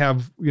time and they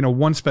have,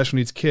 one special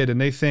needs kid and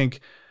they think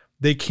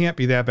they can't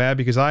be that bad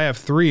because I have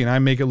three and I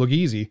make it look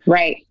easy.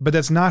 Right. But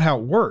that's not how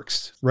it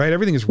works, right?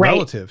 Everything is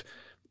relative.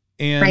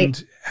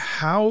 And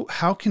how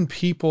can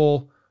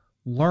people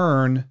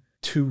learn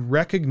to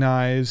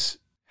recognize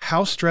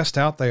how stressed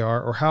out they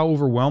are or how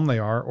overwhelmed they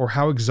are or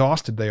how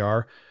exhausted they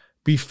are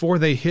before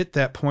they hit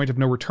that point of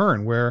no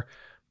return where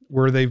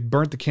they've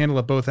burnt the candle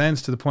at both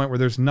ends to the point where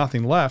there's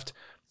nothing left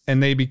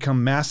and they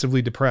become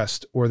massively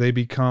depressed or they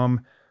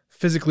become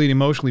physically and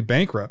emotionally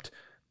bankrupt?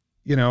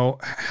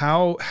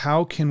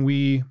 How can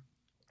we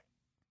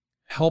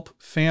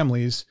help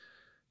families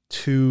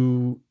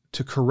to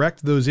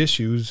correct those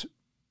issues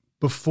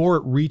before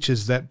it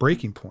reaches that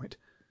breaking point?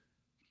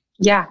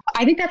 Yeah,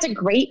 I think that's a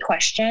great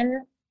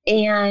question.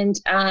 And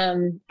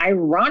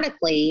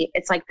ironically,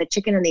 it's like the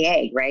chicken and the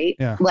egg, right?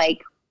 Yeah. Like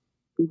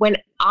when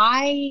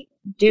I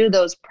do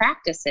those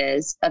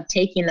practices of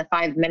taking the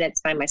 5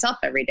 minutes by myself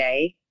every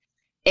day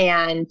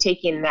and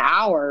taking the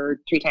hour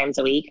 3 times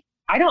a week,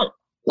 I don't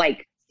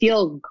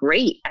feel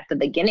great at the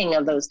beginning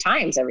of those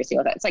times every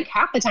single day. It's like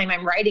half the time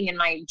I'm writing in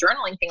my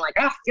journaling thing,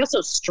 I feel so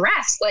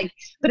stressed.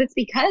 But it's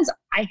because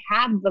I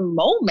had the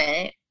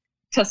moment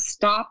to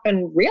stop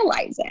and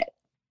realize it.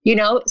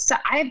 So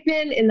I've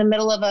been in the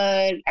middle of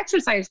an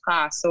exercise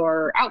class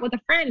or out with a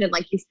friend and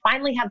you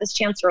finally have this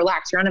chance to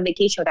relax. You're on a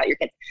vacation without your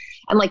kids.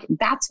 And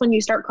that's when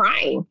you start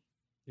crying,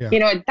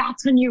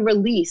 that's when you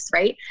release.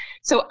 Right.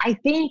 So I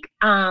think,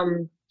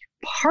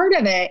 part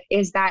of it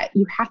is that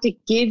you have to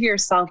give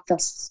yourself the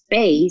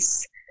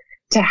space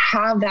to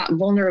have that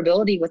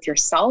vulnerability with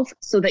yourself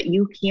so that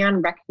you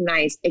can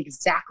recognize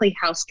exactly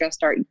how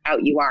stressed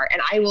out you are.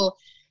 And I will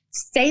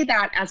say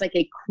that as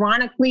a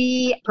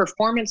chronically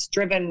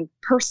performance-driven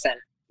person,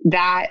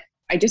 that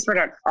I just read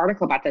an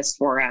article about this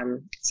for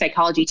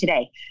Psychology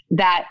Today,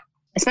 that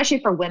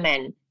especially for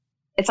women,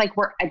 it's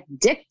we're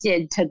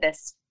addicted to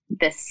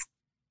this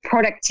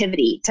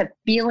productivity, to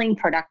feeling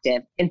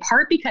productive, in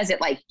part because it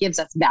gives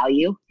us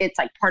value. It's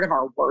part of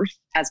our worth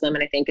as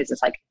women, I think, is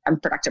just I'm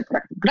productive,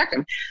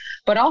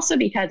 but also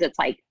because it's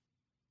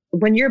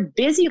when you're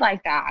busy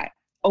like that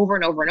over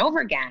and over and over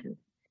again,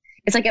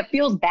 it's it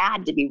feels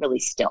bad to be really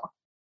still.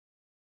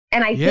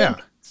 And I think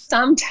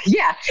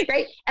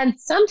right. And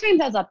sometimes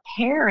as a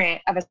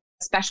parent of a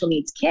special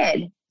needs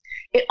kid,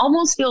 it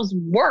almost feels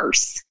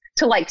worse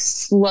to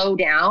slow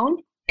down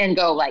and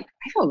go I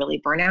feel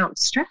really burnt out and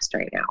stressed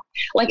right now.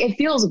 It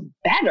feels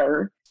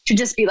better to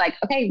just be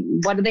okay,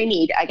 what do they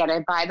need? I got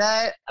to buy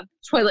the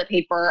toilet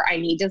paper. I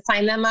need to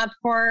sign them up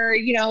for,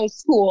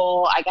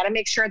 school. I got to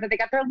make sure that they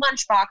got their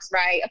lunchbox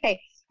right. Okay.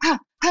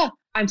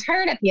 I'm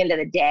tired at the end of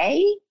the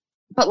day,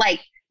 but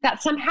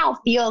that somehow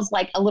feels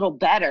a little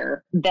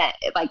better than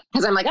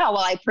because I'm oh, well,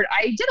 I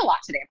did a lot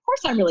today. Of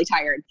course I'm really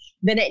tired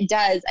than it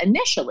does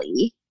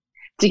initially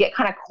to get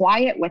kind of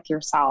quiet with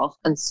yourself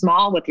and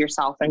small with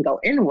yourself and go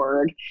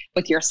inward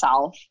with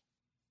yourself,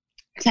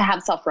 to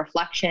have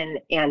self-reflection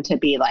and to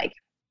be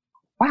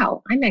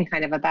wow, I'm in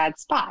kind of a bad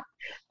spot.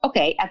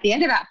 Okay. At the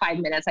end of that 5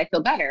 minutes, I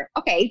feel better.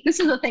 Okay. This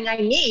is the thing I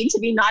need to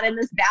be not in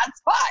this bad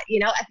spot.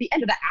 At the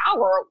end of the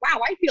hour, wow,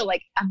 I feel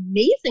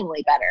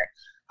amazingly better.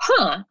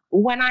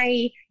 When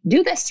I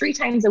do this 3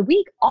 times a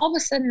week, all of a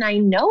sudden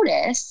I'm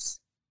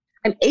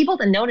able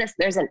to notice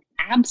there's an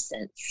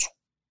absence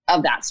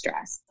of that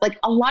stress.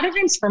 A lot of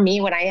times for me,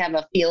 when I have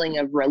a feeling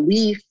of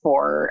relief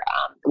or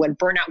when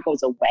burnout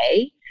goes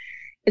away,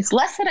 it's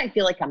less that I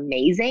feel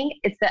amazing.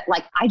 It's that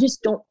I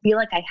just don't feel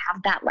I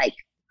have that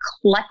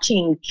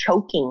clutching,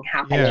 choking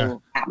happening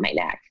at my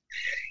neck,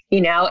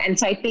 And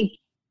so I think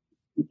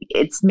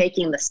it's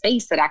making the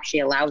space that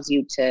actually allows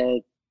you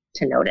to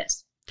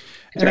notice,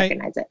 to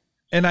recognize it.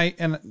 And I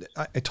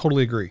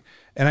totally agree.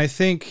 And I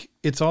think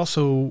it's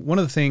also one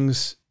of the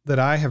things that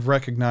I have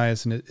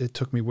recognized, and it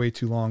took me way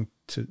too long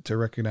to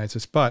recognize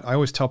this, but I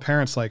always tell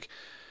parents, like,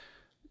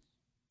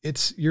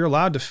 you're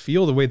allowed to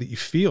feel the way that you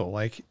feel.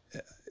 Like,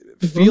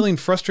 feeling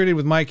frustrated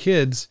with my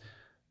kids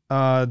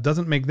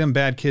doesn't make them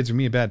bad kids or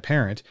me a bad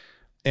parent.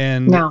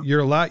 And you're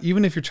allowed,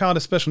 even if your child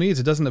has special needs,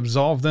 it doesn't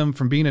absolve them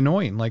from being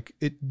annoying. Like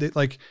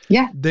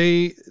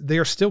they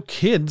are still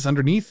kids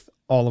underneath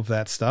all of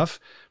that stuff.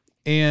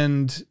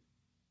 And,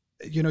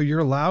 you're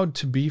allowed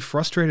to be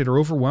frustrated or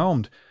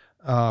overwhelmed,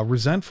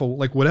 resentful,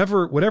 like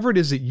whatever it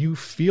is that you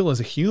feel as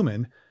a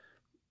human,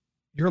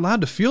 you're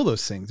allowed to feel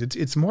those things.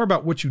 It's more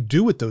about what you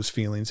do with those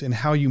feelings and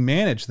how you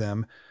manage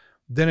them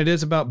than it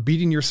is about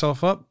beating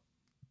yourself up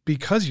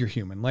because you're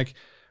human. Like,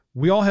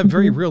 we all have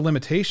very real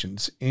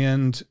limitations.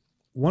 And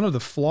one of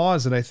the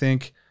flaws that I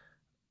think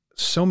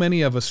so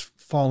many of us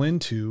fall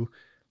into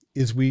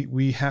is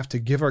we have to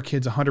give our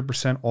kids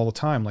 100% all the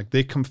time. Like,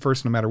 they come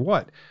first no matter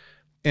what.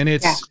 And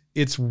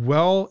it's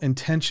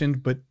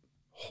well-intentioned, but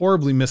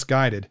horribly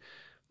misguided.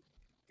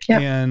 Yeah.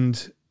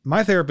 And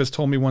my therapist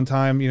told me one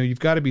time, you've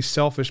got to be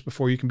selfish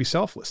before you can be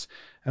selfless.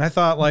 And I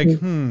thought, like,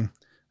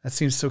 that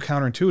seems so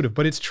counterintuitive,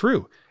 but it's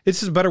true.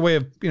 It's just a better way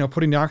of,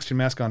 putting the oxygen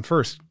mask on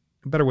first,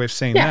 a better way of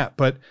saying that.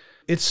 But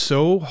it's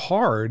so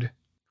hard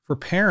for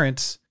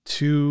parents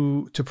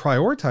to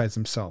prioritize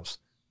themselves,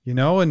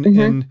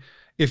 and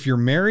if you're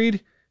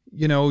married,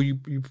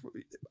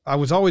 I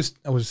was always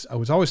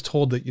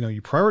told that,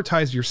 you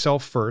prioritize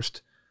yourself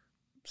first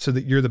so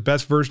that you're the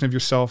best version of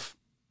yourself.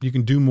 You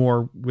can do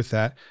more with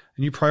that.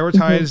 And you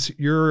prioritize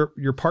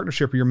your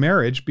partnership or your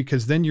marriage,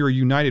 because then you're a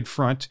united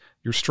front,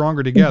 you're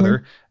stronger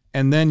together.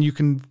 And then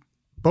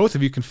both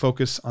of you can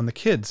focus on the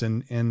kids.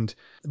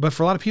 But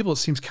for a lot of people, it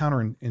seems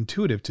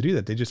counterintuitive to do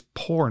that. They just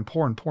pour and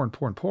pour and pour and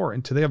pour and pour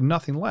until they have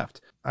nothing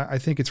left. I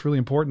think it's really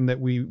important that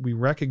we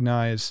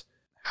recognize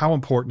how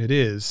important it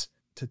is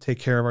to take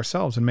care of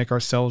ourselves and make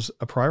ourselves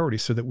a priority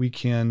so that we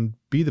can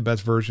be the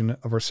best version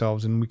of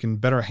ourselves and we can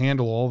better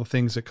handle all the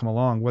things that come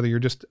along, whether you're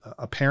just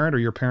a parent or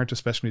you're a parent to a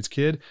special needs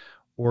kid,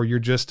 or you're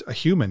just a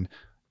human,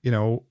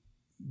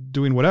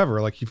 doing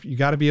whatever. Like, you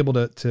got to be able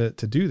to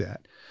do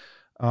that.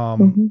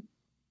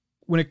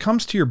 When it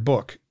comes to your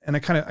book, and I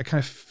kind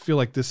of feel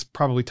like this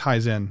probably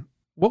ties in,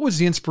 what was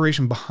the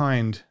inspiration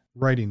behind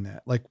writing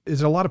that? Like,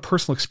 is it a lot of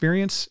personal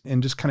experience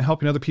and just kind of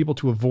helping other people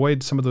to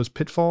avoid some of those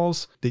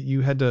pitfalls that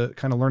you had to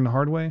kind of learn the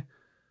hard way?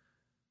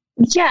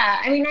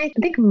 Yeah. I mean, I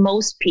think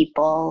most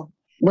people,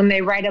 when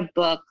they write a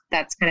book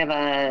that's kind of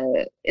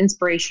a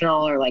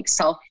inspirational or like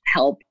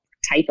self-help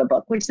type of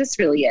book, which this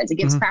really is, it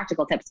gives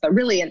practical tips, but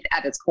really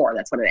at its core,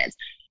 that's what it is.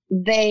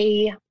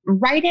 They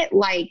write it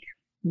like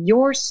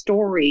your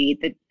story,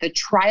 the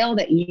trial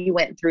that you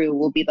went through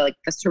will be the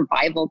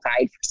survival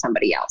guide for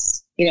somebody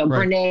else.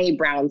 Right. Brene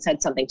Brown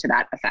said something to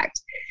that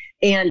effect.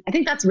 And I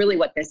think that's really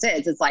what this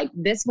is. It's like,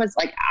 this was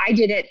like, I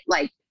did it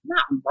like,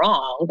 not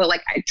wrong, but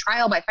like a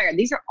trial by fire.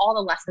 These are all the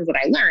lessons that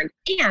I learned.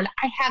 And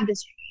I have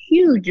this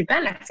huge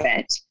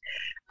benefit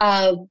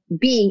of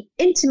being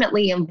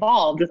intimately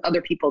involved with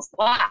other people's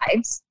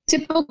lives,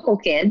 typical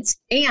kids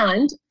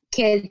and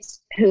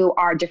kids who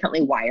are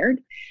differently wired,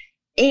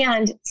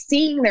 and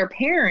seeing their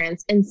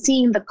parents and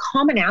seeing the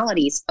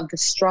commonalities of the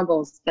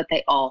struggles that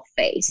they all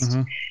faced.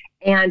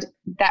 And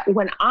that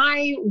when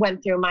I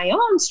went through my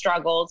own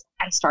struggles,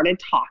 I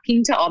started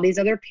talking to all these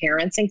other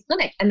parents in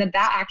clinic, and that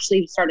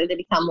actually started to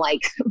become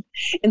like,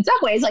 in some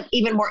ways, like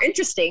even more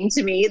interesting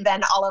to me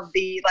than all of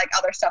the like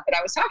other stuff that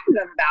I was talking to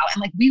them about.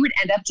 And like, we would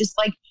end up just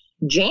like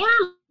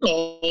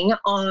jamming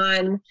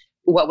on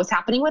what was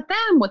happening with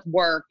them with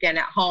work and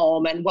at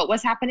home, and what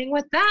was happening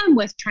with them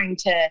with trying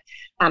to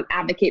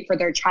advocate for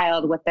their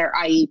child with their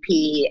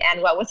IEP,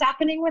 and what was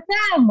happening with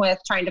them with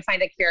trying to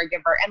find a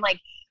caregiver. And like,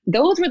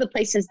 those were the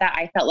places that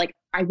I felt like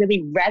I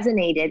really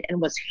resonated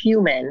and was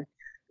human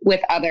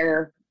with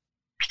other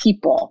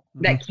people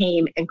that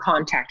came in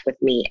contact with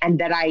me. And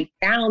that I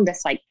found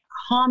this like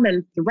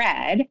common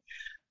thread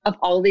of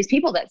all of these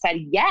people that said,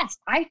 yes,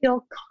 I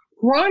feel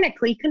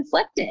chronically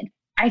conflicted.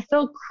 I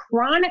feel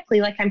chronically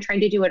like I'm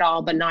trying to do it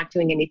all, but not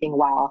doing anything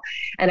well.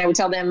 And I would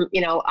tell them,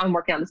 I'm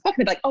working on this book.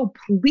 And they'd be like, oh,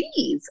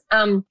 please.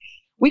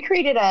 We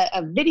created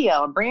a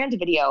brand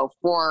video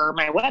for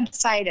my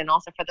website and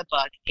also for the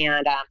book.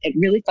 And it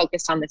really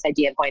focused on this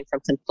idea of going from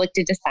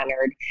conflicted to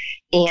centered.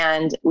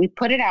 And we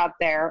put it out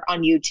there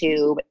on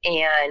YouTube,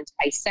 and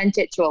I sent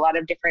it to a lot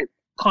of different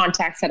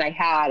contacts that I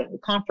had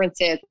and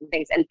conferences and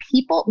things. And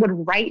people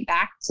would write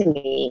back to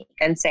me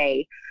and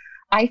say,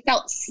 I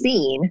felt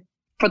seen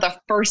for the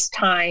first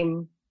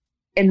time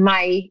in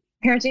my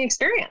parenting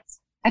experience.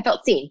 I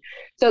felt seen.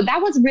 So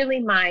that was really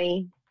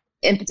my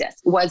impetus,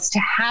 was to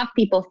have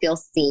people feel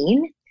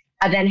seen,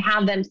 and then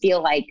have them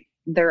feel like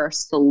there are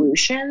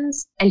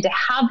solutions, and to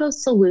have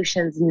those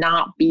solutions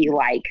not be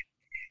like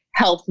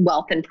health,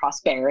 wealth, and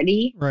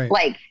prosperity. Right.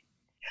 Like,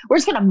 we're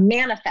just going to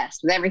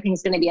manifest that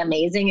everything's going to be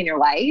amazing in your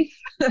life.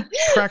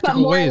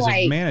 Practical ways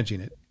of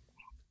managing it.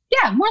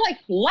 Yeah, more like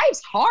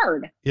life's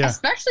hard, Yeah.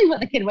 especially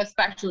with a kid with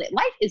special needs.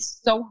 Life is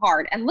so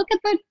hard. And look at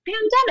the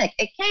pandemic.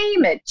 It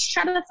came, it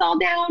shut us all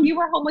down. You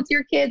were home with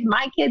your kids.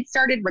 My kids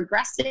started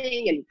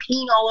regressing and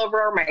peeing all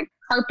over my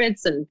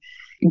carpets and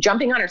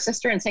jumping on her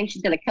sister and saying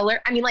she's going to kill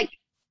her. I mean, like,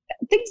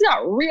 things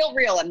got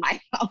real in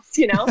my house,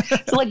 you know?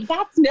 So like,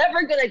 that's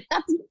never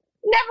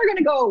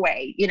gonna go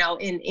away, you know,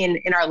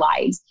 in our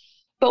lives.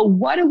 But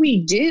what do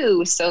we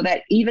do so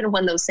that even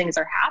when those things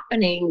are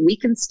happening, we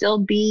can still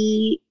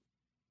be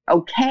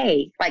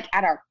okay, like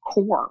at our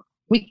core,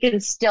 we can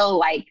still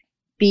like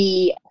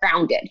be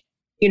grounded,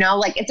 you know,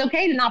 like it's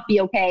okay to not be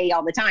okay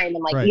all the time.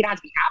 And like, Right. you don't have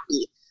to be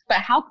happy, but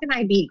how can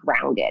I be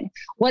grounded?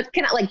 What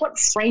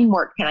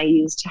framework can I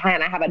use to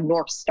kind of have a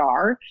North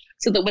Star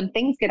so that when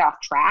things get off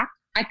track,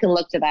 I can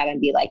look to that and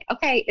be like,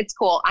 okay, it's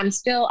cool. I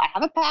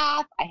have a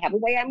path. I have a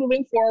way I'm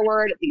moving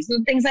forward. These are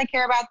the things I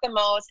care about the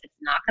most. It's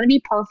not going to be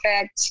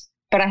perfect,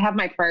 but I have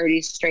my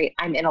priorities straight.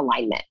 I'm in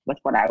alignment with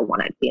what I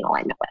want to be in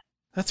alignment with.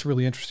 That's a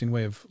really interesting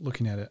way of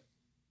looking at it.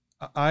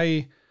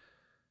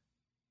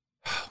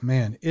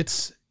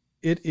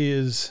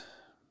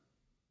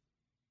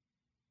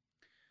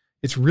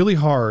 It's really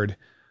hard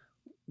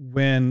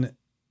when,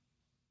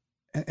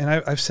 and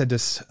I've said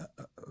this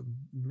a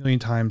million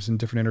times in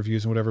different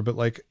interviews and whatever, but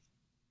like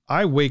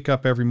I wake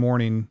up every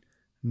morning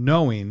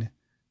knowing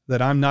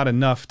that I'm not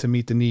enough to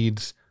meet the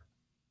needs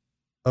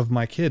of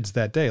my kids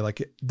that day.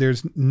 Like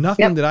there's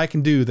nothing that I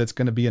can do that's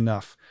going to be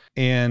enough.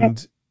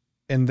 And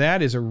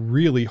that is a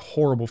really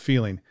horrible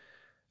feeling.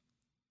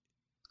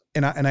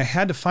 And I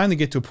had to finally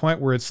get to a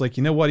point where it's like,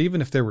 you know what,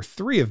 even if there were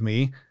 3 of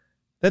me,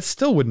 that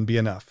still wouldn't be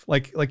enough.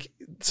 Like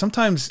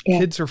sometimes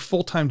kids are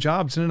full-time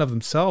jobs in and of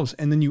themselves.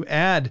 And then you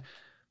add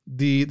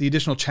the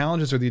additional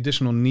challenges or the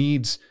additional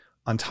needs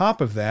on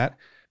top of that.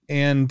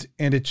 And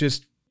it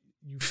just,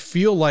 you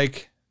feel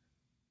like,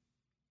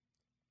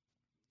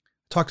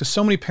 talk to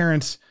so many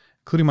parents,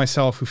 including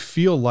myself, who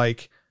feel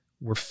like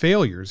we're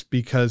failures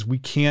because we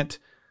can't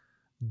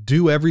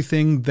do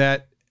everything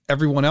that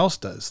everyone else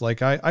does.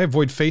 Like I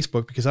avoid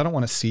Facebook because I don't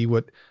want to see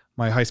what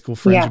my high school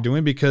friends are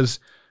doing because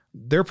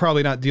they're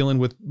probably not dealing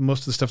with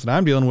most of the stuff that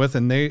I'm dealing with.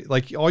 And they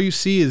like, all you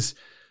see is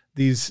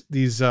these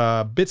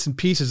bits and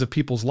pieces of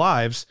people's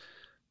lives.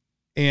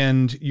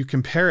 And you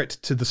compare it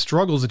to the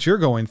struggles that you're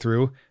going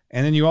through,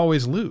 and then you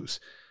always lose.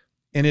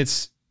 And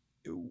it's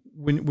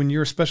when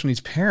you're a special needs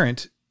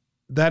parent,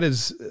 that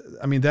is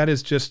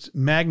just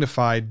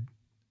magnified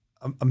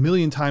a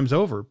million times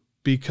over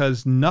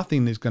because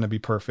nothing is going to be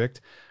perfect.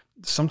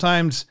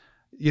 Sometimes,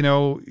 you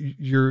know,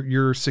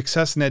 your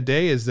success in that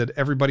day is that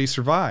everybody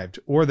survived,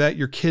 or that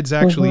your kids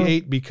actually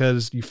ate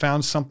because you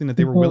found something that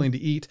they were willing to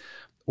eat,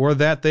 or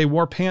that they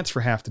wore pants for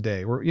half the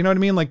day, or, you know what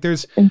I mean? Like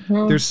there's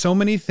so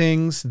many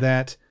things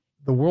that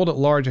the world at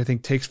large, I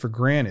think, takes for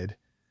granted.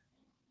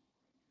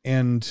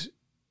 And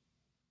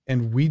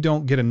we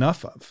don't get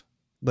enough of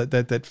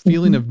that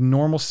feeling of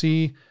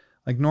normalcy,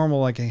 like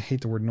normal, like I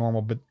hate the word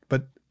normal, but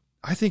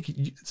I think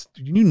you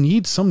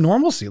need some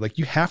normalcy. Like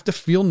you have to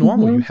feel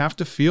normal. You have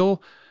to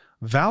feel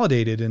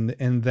validated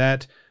and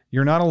that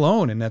you're not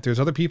alone and that there's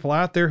other people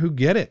out there who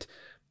get it.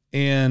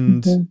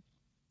 And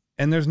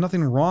there's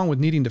nothing wrong with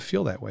needing to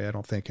feel that way, I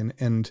don't think.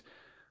 And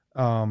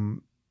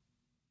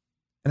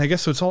I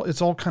guess so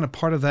it's all kind of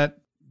part of that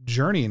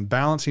journey and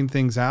balancing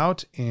things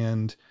out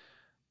and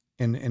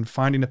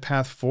finding a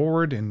path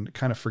forward and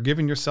kind of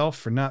forgiving yourself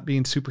for not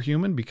being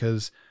superhuman,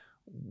 because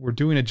we're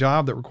doing a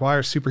job that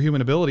requires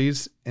superhuman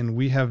abilities and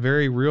we have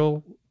very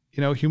real,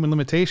 you know, human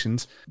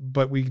limitations,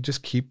 but we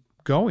just keep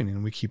going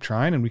and we keep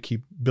trying and we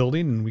keep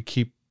building and we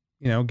keep,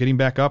 you know, getting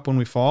back up when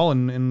we fall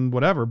and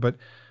whatever. But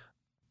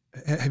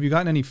have you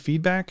gotten any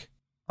feedback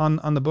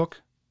on the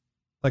book?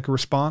 Like a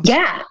response?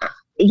 Yeah.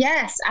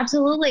 Yes,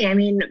 absolutely. I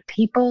mean,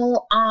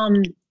 people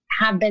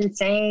have been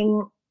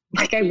saying,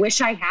 like, I wish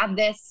I had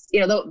this, you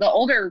know, the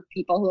older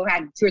people who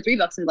had 2 or 3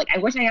 books and like, I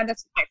wish I had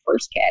this with my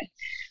first kid.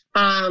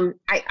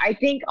 I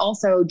think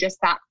also just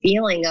that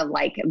feeling of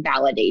like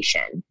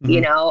validation, you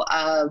know,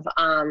 of,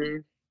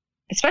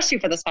 especially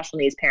for the special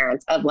needs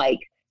parents, of like,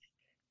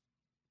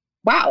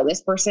 wow,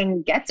 this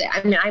person gets it.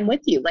 I mean, I'm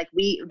with you. Like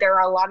there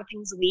are a lot of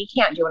things we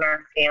can't do in our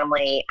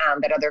family,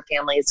 that other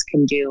families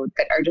can do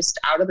that are just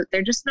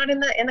they're just not in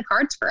the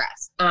cards for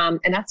us.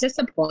 And that's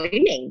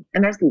disappointing.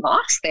 And there's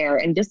loss there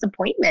and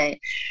disappointment.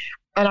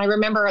 And I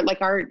remember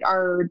like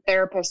our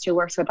therapist who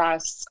works with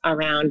us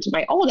around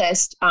my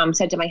oldest,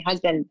 said to my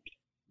husband,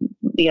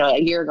 you know, a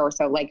year ago or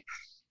so, like,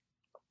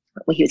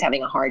 well, he was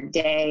having a hard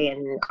day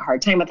and a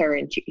hard time with her.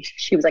 And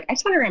she was like, I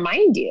just want to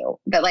remind you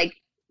that like,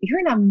 you're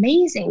an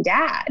amazing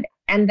dad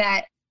and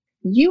that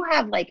you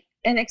have like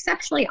an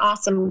exceptionally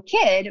awesome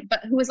kid, but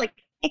who was like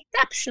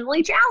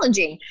exceptionally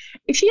challenging.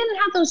 If she didn't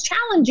have those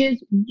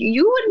challenges,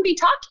 you wouldn't be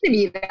talking to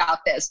me about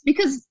this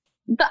because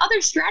the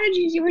other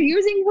strategies you were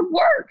using would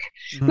work.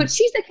 But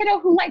she's the kiddo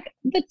who like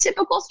the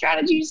typical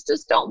strategies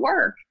just don't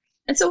work.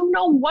 And so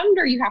no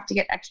wonder you have to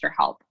get extra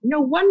help.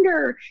 No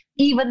wonder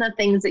even the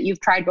things that you've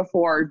tried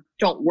before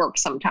don't work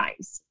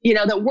sometimes,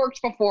 that worked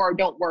before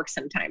don't work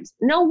sometimes.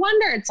 No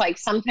wonder it's like,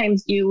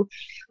 sometimes you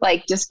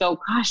like just go,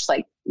 gosh,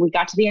 like we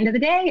got to the end of the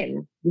day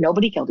and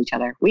nobody killed each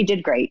other. We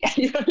did great.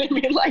 You know what I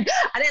mean? Like,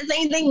 I didn't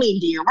say anything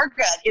mean to you. We're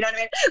good. You know what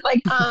I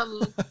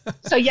mean? Like,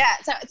 so yeah.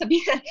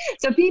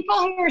 So people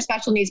who are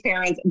special needs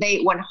parents,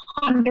 they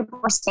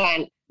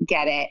 100%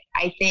 get it.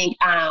 I think,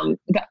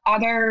 the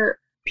other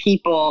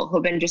people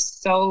who've been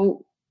just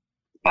so,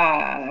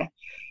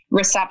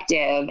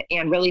 receptive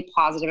and really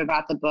positive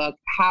about the book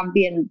have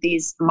been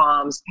these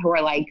moms who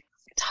are like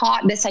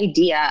taught this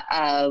idea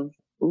of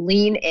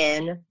lean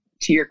in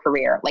to your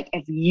career. Like,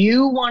 if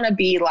you want to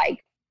be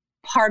like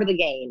part of the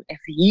game, if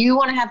you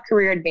want to have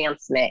career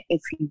advancement,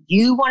 if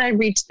you want to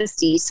reach the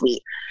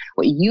C-suite,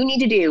 what you need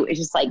to do is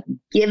just like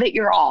give it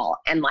your all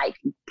and like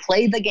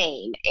play the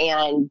game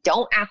and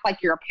don't act like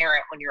you're a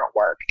parent when you're at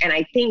work. And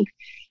I think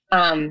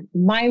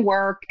my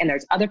work, and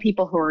there's other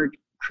people who are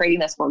creating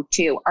this work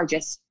too, are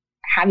just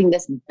having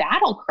this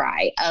battle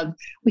cry of,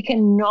 we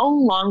can no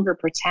longer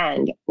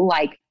pretend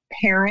like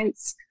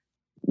parents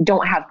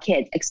don't have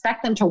kids,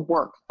 expect them to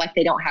work like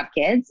they don't have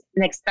kids,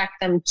 and expect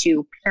them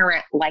to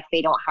parent like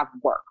they don't have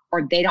work,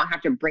 or they don't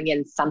have to bring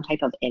in some type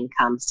of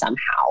income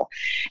somehow.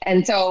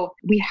 And so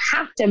we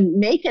have to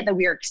make it that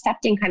we are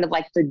accepting kind of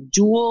like the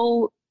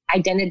dual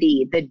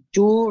identity, the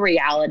dual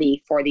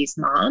reality for these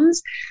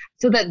moms,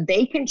 so that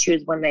they can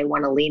choose when they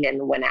want to lean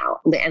in and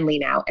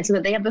lean out, and so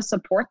that they have the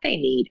support they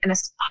need. And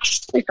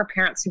especially for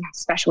parents who have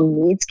special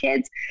needs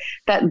kids,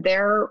 that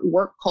their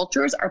work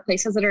cultures are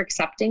places that are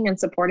accepting and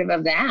supportive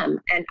of them,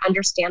 and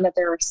understand that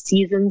there are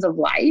seasons of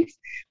life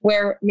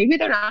where maybe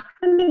they're not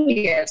going to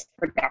be as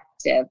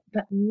productive.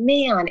 But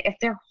man, if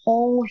they're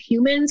whole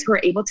humans who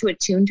are able to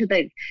attune to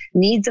the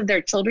needs of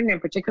their children in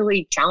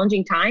particularly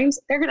challenging times,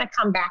 they're going to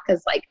come back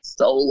as like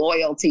so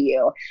loyal to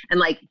you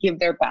and like give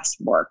their best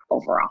work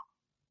overall.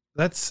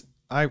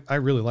 I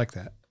really like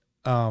that.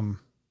 I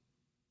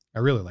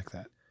really like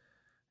that.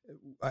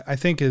 I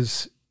think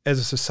as a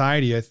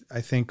society,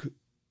 I think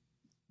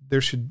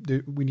there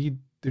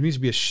needs to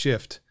be a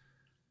shift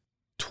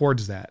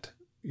towards that,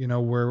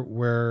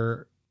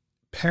 where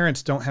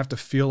parents don't have to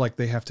feel like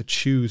they have to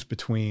choose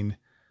between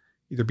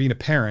either being a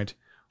parent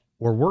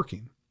or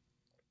working,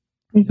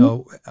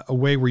 a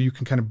way where you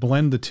can kind of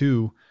blend the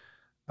two,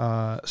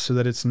 so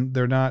that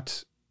they're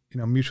not,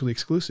 mutually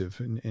exclusive,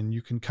 and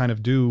you can kind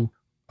of do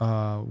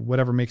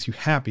whatever makes you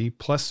happy,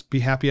 plus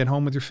be happy at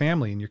home with your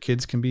family, and your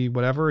kids can be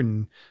whatever,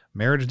 and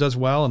marriage does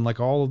well, and like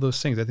all of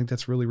those things. I think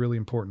that's really, really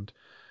important.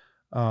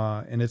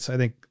 And it's, I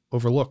think,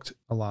 overlooked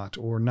a lot,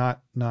 or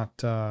not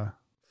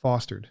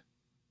fostered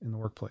in the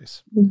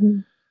workplace. Mm-hmm.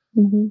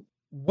 Mm-hmm.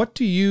 What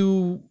do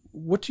you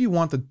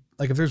want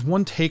if there's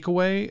one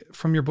takeaway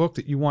from your book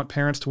that you want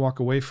parents to walk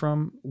away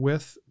from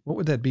with, what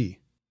would that be?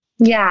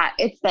 Yeah,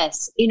 it's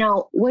this,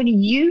 when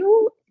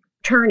you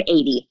turn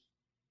 80,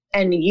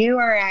 and you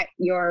are at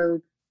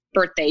your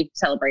birthday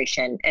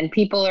celebration and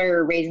people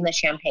are raising the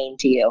champagne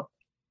to you,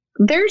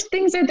 there's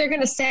things that they're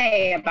going to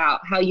say about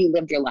how you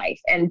lived your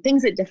life and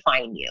things that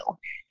define you.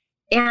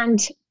 And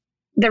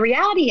the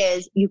reality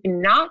is, you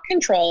cannot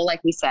control,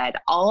 like we said,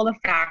 all the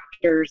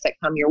factors that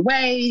come your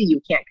way.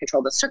 You can't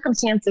control the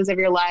circumstances of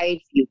your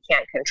life. You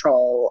can't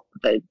control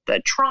the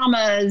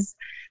traumas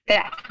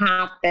that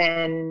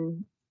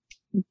happen.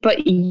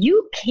 But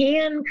you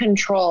can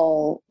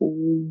control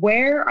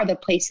where are the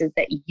places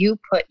that you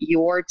put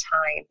your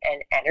time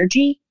and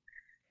energy.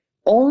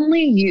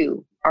 Only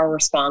you are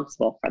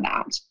responsible for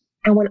that.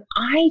 And when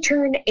I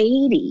turned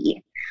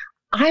 80,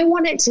 I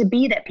want it to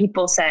be that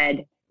people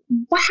said,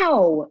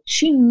 wow,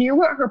 she knew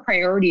what her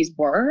priorities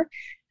were,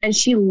 and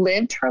she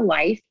lived her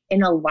life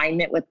in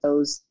alignment with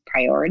those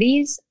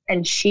priorities,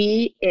 and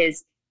she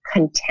is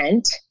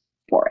content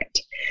for it.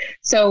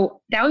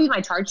 So that would be my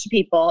charge to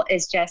people,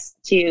 is just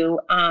to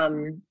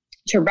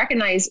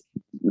recognize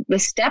the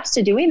steps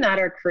to doing that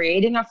are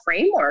creating a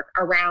framework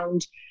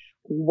around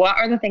what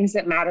are the things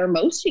that matter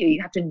most to you.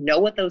 You have to know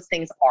what those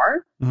things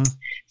are,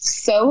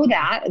 so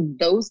that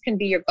those can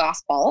be your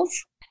glass balls.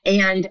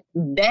 And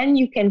then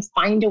you can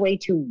find a way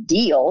to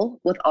deal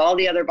with all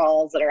the other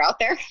balls that are out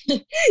there,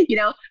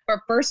 but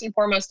first and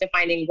foremost,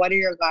 defining what are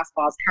your glass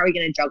balls, how are you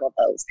going to juggle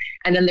those?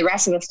 And then the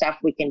rest of the stuff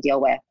we can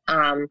deal with.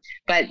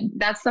 But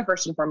that's the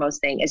first and foremost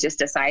thing, is just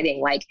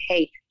deciding like,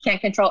 hey, can't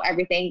control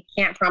everything.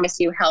 Can't promise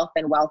you health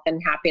and wealth and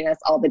happiness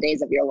all the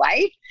days of your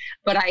life.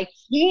 But I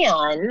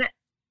can,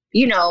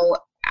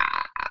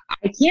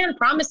 I can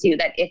promise you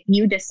that if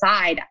you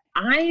decide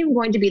I am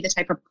going to be the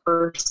type of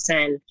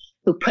person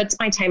who puts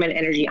my time and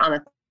energy on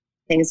the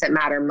things that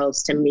matter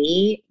most to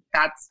me,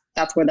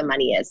 that's where the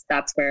money is.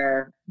 That's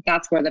where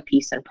the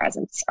peace and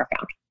presence are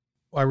found.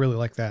 I really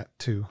like that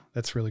too.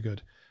 That's really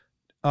good.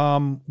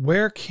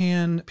 Where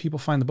can people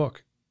find the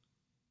book?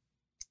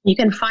 You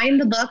can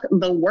find the book,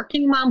 The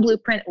Working Mom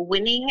Blueprint,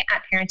 Winning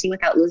at Parenting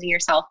Without Losing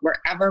Yourself,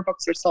 wherever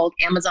books are sold.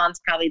 Amazon's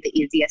probably the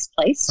easiest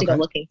place to go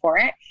looking for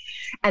it.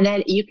 And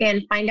then you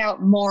can find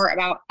out more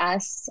about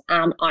us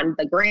on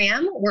the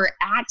gram. We're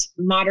at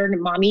Modern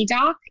Mommy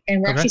Doc,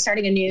 and we're actually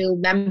starting a new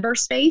member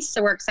space.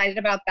 So we're excited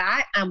about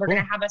that. We're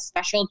going to have a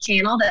special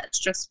channel that's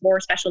just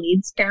for special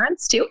needs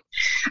parents too.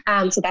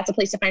 So that's a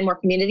place to find more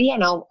community. I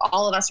know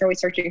all of us are always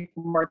searching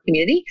for more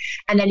community.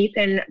 And then you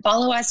can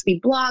follow us. We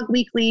blog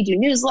weekly, do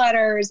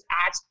newsletters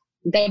at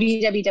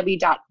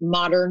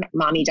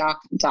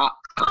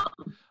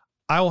www.modernmommydoc.com.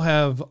 I will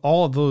have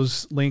all of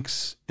those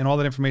links and all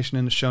that information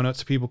in the show notes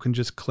so people can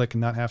just click and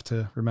not have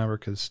to remember,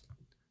 because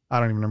I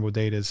don't even remember what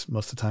day it is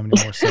most of the time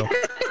anymore. So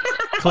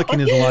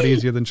clicking is a lot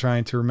easier than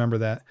trying to remember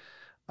that.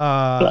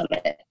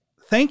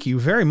 Thank you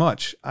very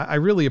much. I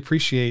really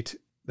appreciate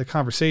the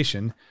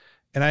conversation.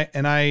 And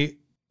I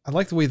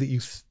like the way that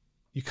you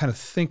kind of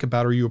think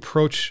about, or you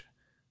approach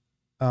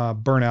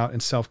burnout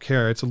and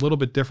self-care. It's a little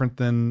bit different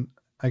than,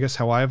 I guess,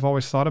 how I've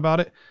always thought about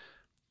it.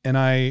 And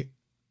I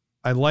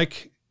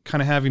like kind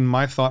of having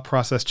my thought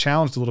process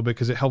challenged a little bit,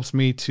 because it helps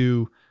me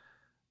to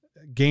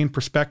gain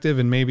perspective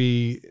and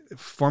maybe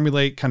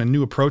formulate kind of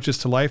new approaches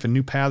to life and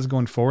new paths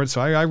going forward.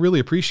 So I really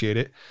appreciate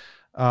it.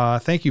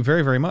 Thank you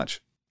very, very much.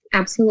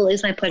 Absolutely.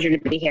 It's my pleasure to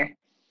be here.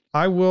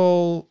 I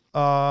will,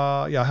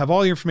 have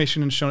all the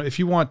information in the show. If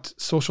you want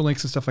social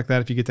links and stuff like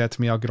that, if you get that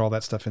to me, I'll get all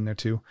that stuff in there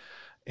too.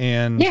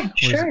 And yeah,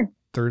 sure.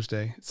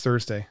 Thursday. It's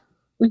Thursday.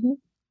 Mm-hmm.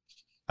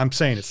 I'm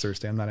saying it's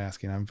Thursday. I'm not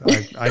asking.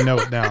 I know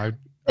it now.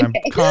 I'm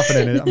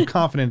confident in it. I'm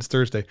confident it's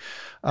Thursday.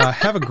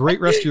 Have a great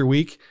rest of your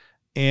week,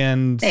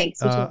 and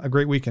thanks, a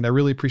great weekend. I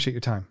really appreciate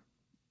your time.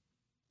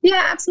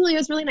 Yeah, absolutely. It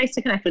was really nice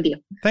to connect with you.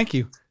 Thank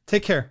you.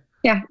 Take care.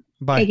 Yeah.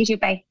 Bye. Thank you too.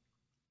 Bye.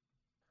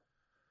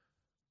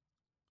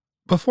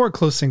 Before I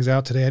close things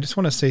out today, I just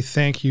want to say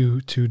thank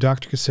you to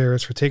Dr.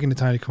 Casares for taking the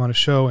time to come on a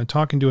show and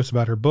talking to us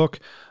about her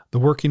book, The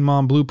Working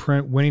Mom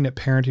Blueprint, Winning at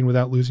Parenting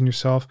Without Losing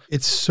Yourself.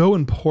 It's so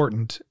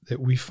important that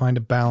we find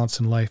a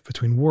balance in life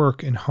between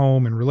work and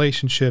home and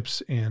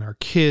relationships and our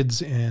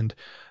kids, and,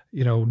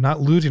 not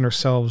losing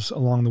ourselves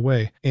along the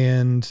way.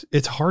 And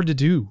it's hard to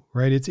do,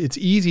 right? It's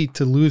easy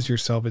to lose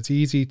yourself. It's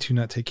easy to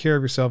not take care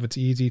of yourself. It's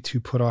easy to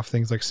put off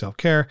things like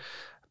self-care,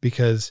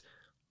 because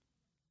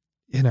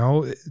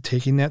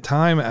taking that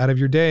time out of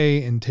your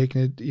day and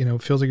taking it,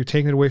 feels like you're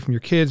taking it away from your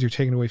kids, you're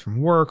taking it away from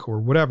work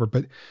or whatever,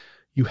 but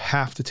you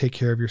have to take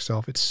care of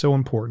yourself. It's so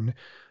important.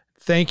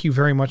 Thank you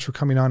very much for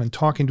coming on and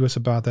talking to us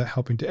about that,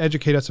 helping to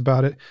educate us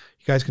about it.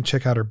 You guys can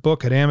check out her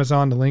book at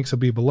Amazon. The links will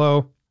be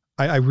below.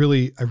 I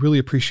really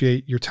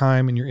appreciate your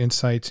time and your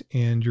insight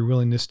and your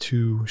willingness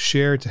to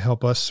share to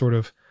help us sort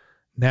of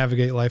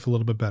navigate life a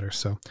little bit better.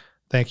 So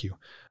thank you.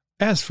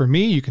 As for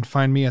me, you can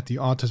find me at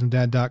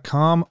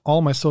theautismdad.com.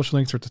 All my social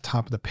links are at the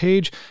top of the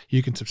page.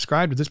 You can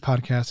subscribe to this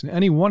podcast in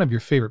any one of your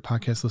favorite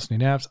podcast listening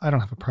apps. I don't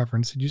have a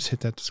preference. You just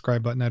hit that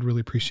subscribe button. I'd really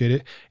appreciate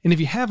it. And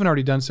if you haven't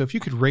already done so, if you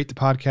could rate the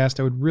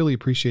podcast, I would really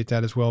appreciate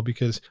that as well,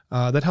 because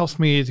that helps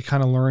me to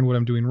kind of learn what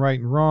I'm doing right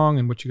and wrong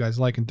and what you guys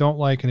like and don't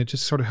like. And it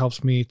just sort of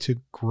helps me to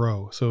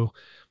grow. So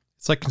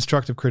it's like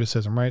constructive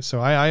criticism, right?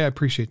 So I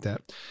appreciate that.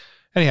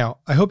 Anyhow,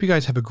 I hope you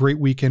guys have a great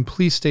weekend.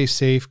 Please stay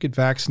safe, get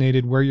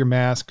vaccinated, wear your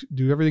mask,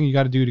 do everything you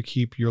got to do to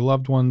keep your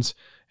loved ones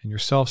and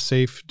yourself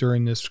safe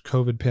during this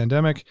COVID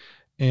pandemic.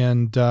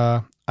 And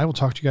I will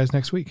talk to you guys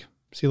next week.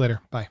 See you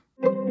later. Bye.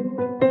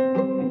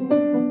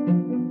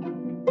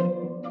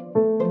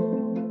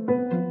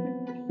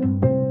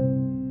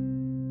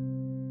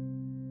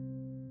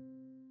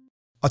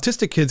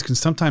 Autistic kids can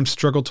sometimes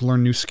struggle to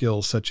learn new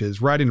skills, such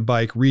as riding a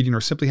bike, reading,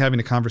 or simply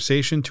having a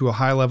conversation to a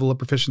high level of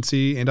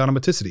proficiency and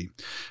automaticity.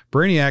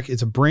 Brainiac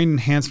is a brain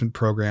enhancement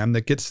program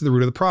that gets to the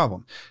root of the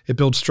problem. It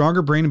builds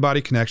stronger brain and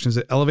body connections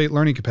that elevate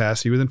learning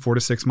capacity within 4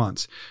 to 6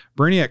 months.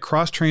 Brainiac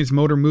cross-trains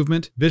motor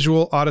movement,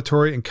 visual,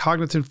 auditory, and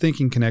cognitive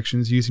thinking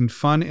connections using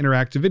fun,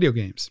 interactive video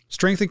games.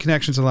 Strengthened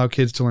connections allow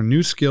kids to learn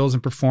new skills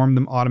and perform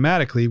them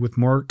automatically with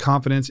more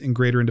confidence and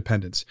greater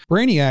independence.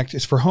 Brainiac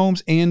is for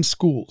homes and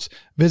schools.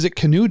 Visit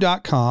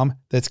Kinuu.com,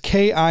 that's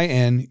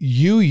KINUU.com,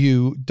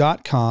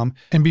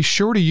 and be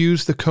sure to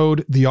use the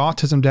code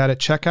TheAutismDad at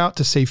checkout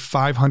to save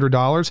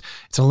 $500.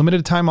 It's a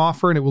limited time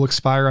offer and it will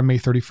expire on May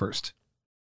 31st.